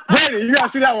 Oh, Brandon, you gotta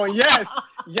see that one. Yes.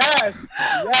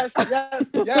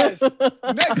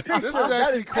 Next picture. This is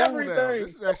actually cool now.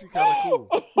 This is actually kind of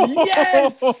cool.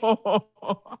 Yes.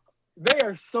 They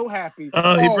are so happy.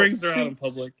 Oh, he brings her out in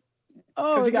public.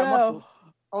 Oh, Because he got no. muscles.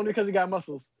 Only because he got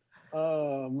muscles.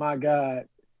 Oh my God.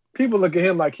 People look at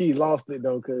him like he lost it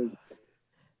though, because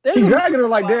There's he's a dragging her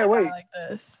movie like about that. a guy Wait. like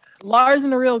this. Lars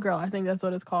and the Real Girl, I think that's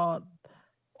what it's called.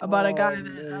 About a guy Oh,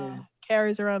 that man.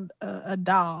 carries around a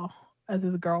doll as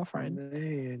his girlfriend.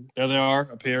 Man. There they are,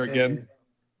 up here again.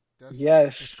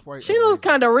 Yes. that's quite She looks amazing.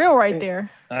 kind of real right there.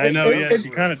 I know, yeah, she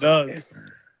kind of does.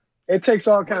 It takes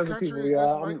all What kinds of country people, is this,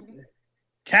 y'all. Michael?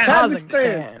 Kazakhstan.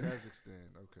 Kazakhstan. Kazakhstan.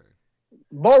 Okay.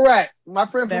 Borat, my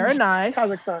friend from Very nice.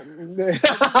 Kazakhstan.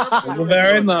 It's a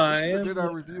very We nice. did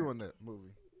our review on that movie.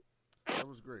 That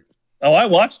was great. Oh, I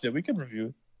watched it. We could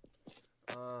review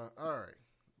it. All right.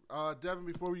 Devin,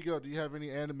 before we go, do you have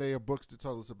any anime or books to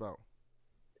tell us about?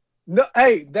 No,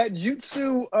 hey, that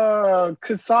Jutsu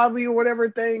Kasabi or whatever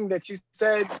thing that you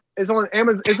said is on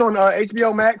Amazon. It's on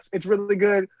HBO Max. It's really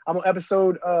good. I'm on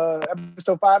episode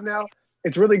 5 now.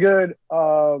 It's really good.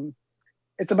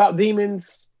 It's about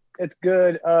demons. It's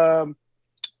good.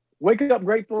 Wake Up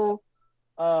Grateful.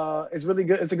 It's really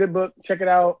good. It's a good book. Check it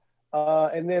out.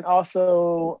 And then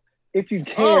also, if you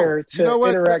care to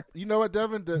interact. You know what,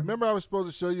 Devin? Remember I was supposed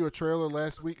to show you a trailer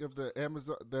last week of the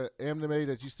anime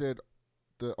that you said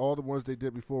all the ones they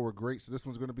did before were great, so this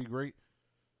one's going to be great?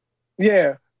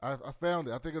 Yeah. I found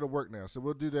it. I think it'll work now. So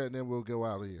we'll do that, and then we'll go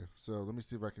out of here. So let me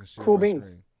see if I can share Cool my beans.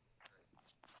 screen.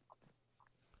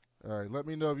 All right, let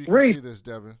me know if you can see this,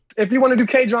 Devin. If you want to do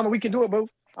K-drama, we can do it, boo.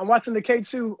 I'm watching the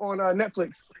K2 on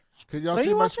Netflix. Can y'all What are see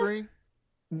you my watching?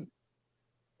 screen?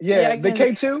 Yeah, I the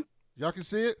can- K2. Y'all can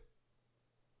see it?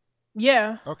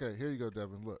 Yeah. Okay, here you go,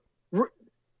 Devin. Look. R-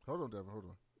 Hold on, Devin. Hold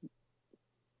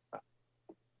on.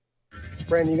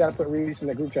 Brandon, you got to put Reese in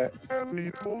the group chat.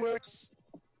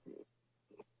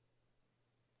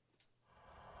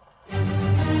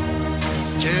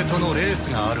 スケートのレース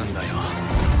があるんだよ。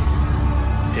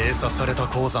閉鎖された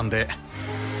鉱山で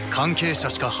関係者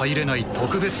しか入れない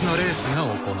特別なレースが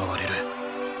行われる。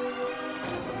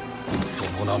そ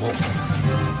の名も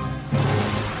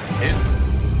S。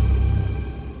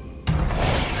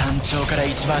山頂から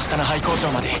一番下の廃工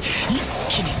場まで一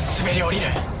気に滑り降りる。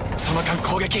その間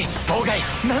攻撃、妨害、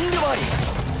何でもあり。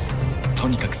と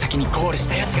にかく先にゴールし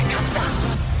たやつが勝ちだ。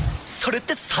それっ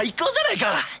て最高じゃないか。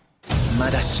ま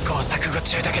だ試行錯誤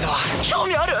中だけど興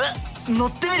味ある？乗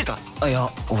ってみるか？いや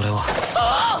俺は。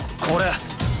ああこれ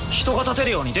人が立て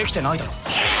るようにできてないだろ。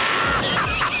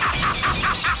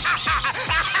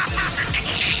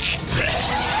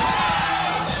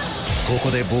ここ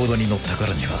でボードに乗ったか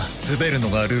らには滑るの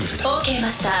がルールだ。 OK マ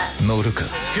スタ乗るか？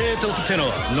スケートっての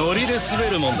はノリで滑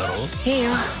るもんだろ。ーいい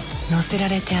よ乗せら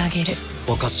れてあげる。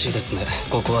おかしいですね。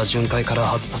ここは巡回から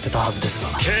外させたはずですが。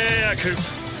契約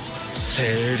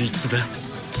成立だ。よ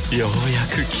うや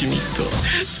く君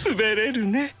と滑れる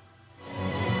ね。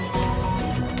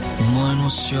前の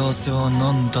幸せは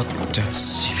何だって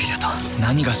しびれた。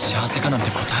何が幸せかなん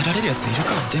て答えられるやついるか。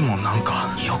でもなん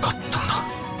か良かったんだ。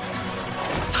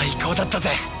最高だったぜ。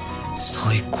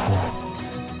最高。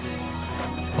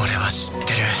俺は知っ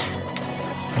てる。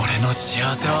俺の幸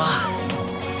せは。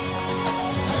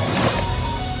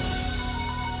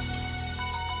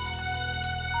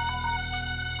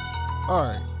All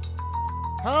right.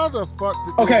 How the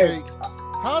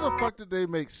fuck did they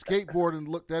make skateboarding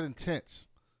look that intense?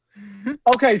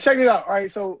 Okay, check it out. All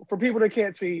right, so for people that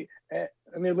can't see and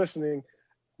they're listening,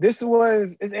 this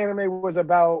anime was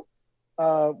about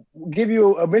give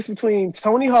you a mix between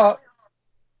Tony Hawk,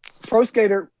 Pro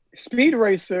Skater, Speed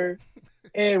Racer,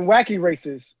 and Wacky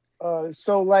Races.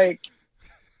 So like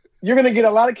you're gonna get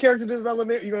a lot of character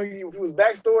development. You're gonna get people's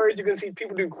backstories. You're gonna see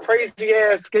people do crazy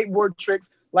ass skateboard tricks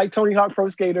like Tony Hawk Pro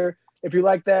Skater, if you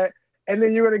like that. And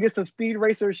then you're gonna get some Speed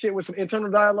Racer shit with some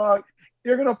internal dialogue.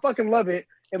 You're gonna fucking love it.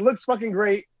 It looks fucking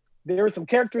great. There are some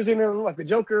characters in there like the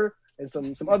Joker and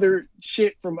some other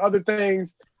shit from other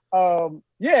things.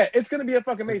 Yeah, it's gonna be a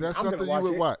fucking amazing. Is that something you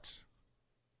would watch?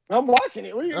 I'm watching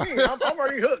it. What do you mean? I'm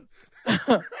already hooked.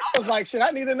 I was like, shit.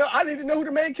 I need to know who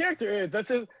the main character is. Does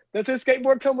his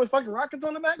skateboard come with fucking rockets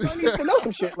on the back? I need to know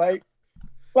some shit. Like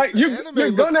you're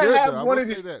gonna have one of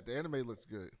these. The anime looks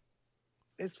good.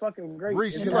 It's fucking great.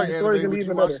 Reese, you like anime? Would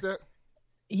you watch that?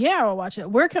 Yeah, I'll watch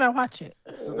it. Where can I watch it?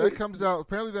 So that comes out.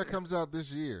 Apparently, that comes out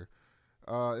this year.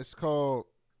 It's called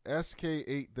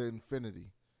SK8 The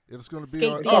Infinity. It's going to be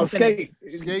on Skate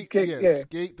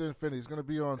the Infinity. It's going to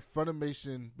be on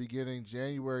Funimation beginning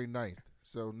January 9th.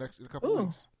 So in a couple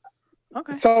weeks.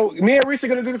 Okay. So me and Reese are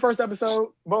going to do the first episode.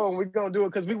 Boom, we're going to do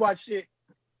it because we watch shit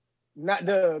not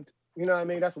dubbed. You know what I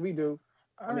mean? That's what we do.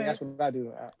 That's what I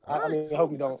do. I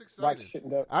hope you don't watch shit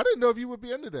dubbed. I didn't know if you would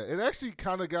be into that. It actually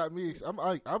kind of got me.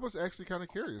 I was actually kind of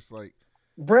curious. Like,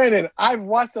 Brandon, I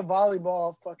watched the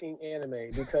volleyball fucking anime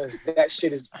because that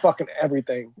shit is fucking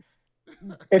everything.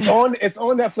 It's on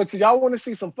Netflix. If y'all want to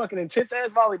see some fucking intense ass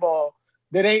volleyball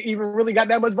that ain't even really got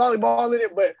that much volleyball in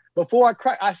it, but before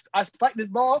I spike this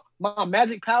ball, my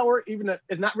magic power, even though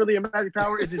it's not really a magic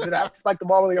power, it's just that I spike the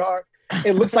ball really hard.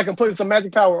 It looks like I'm putting some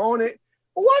magic power on it.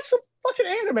 Watch some fucking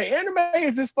anime. Anime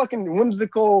is this fucking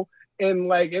whimsical and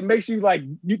like it makes you like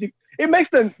it makes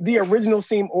the original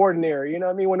seem ordinary. You know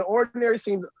what I mean? When the ordinary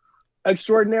seems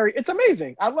extraordinary, it's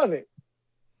amazing. I love it.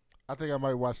 I think I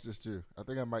might watch this too. I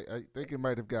think it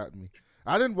might have gotten me.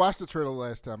 I didn't watch the trailer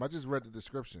last time. I just read the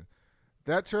description.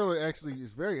 That trailer actually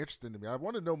is very interesting to me. I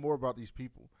want to know more about these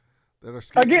people that are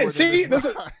skateboarding. Again, see,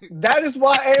 that is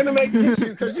why anime gets you,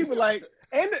 because you be like,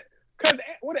 because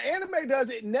what an anime does,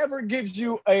 it never gives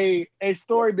you a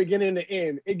story beginning to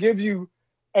end. It gives you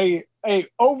a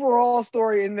overall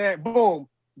story in that, boom,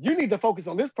 you need to focus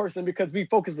on this person because we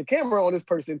focus the camera on this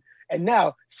person, and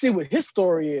now see what his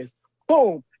story is.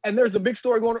 Boom. And there's a big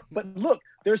story going on. But look,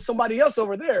 there's somebody else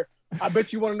over there. I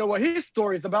bet you want to know what his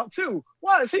story is about too.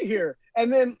 Why is he here?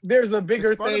 And then there's a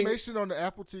bigger thing. Funimation on the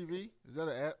Apple TV? Is that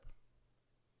an app?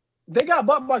 They got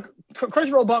bought by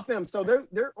Crunchyroll bought them, so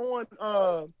they're on.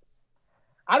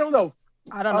 I don't know.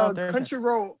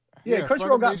 Crunchyroll. Yeah,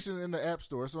 Crunchyroll got Funimation in the App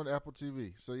Store. It's on Apple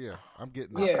TV. So yeah, I'm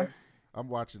getting that. Yeah, I'm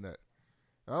watching that.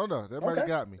 I don't know. That might have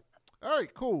got me. All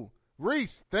right, cool.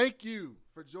 Reese, thank you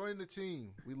for joining the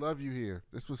team. We love you here.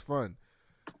 This was fun.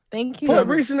 Thank you. Put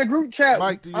Reese in the group chat.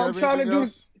 Mike, do you have anything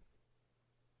else?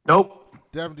 Nope.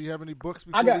 Devin, do you have any books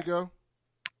before we go?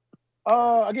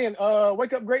 Again,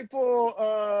 Wake Up Grateful,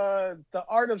 The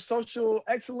Art of Social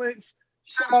Excellence.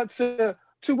 Shout out to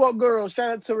Two Woke Girls. Shout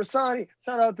out to Rasani.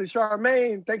 Shout out to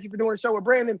Charmaine. Thank you for doing the show with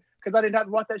Brandon, because I didn't have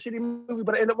to watch that shitty movie,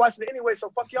 but I ended up watching it anyway,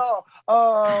 so fuck y'all.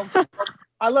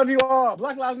 I love you all.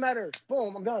 Black Lives Matter.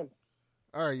 Boom, I'm done.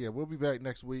 All right, yeah, we'll be back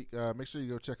next week. Make sure you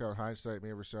go check out Hindsight.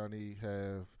 Me and Rashani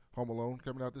have Home Alone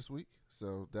coming out this week,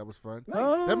 so that was fun.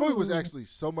 Oh. That movie was actually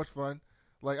so much fun.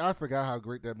 Like, I forgot how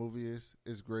great that movie is.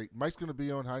 It's great. Mike's going to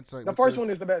be on Hindsight. The first one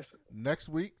is the best. Next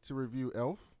week to review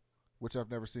Elf, which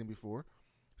I've never seen before.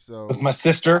 So with my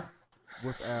sister.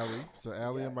 With Allie. So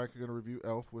Allie and Mike are going to review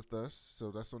Elf with us.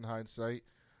 So that's on Hindsight.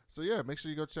 So yeah, make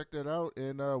sure you go check that out,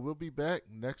 and we'll be back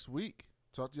next week.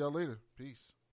 Talk to y'all later. Peace.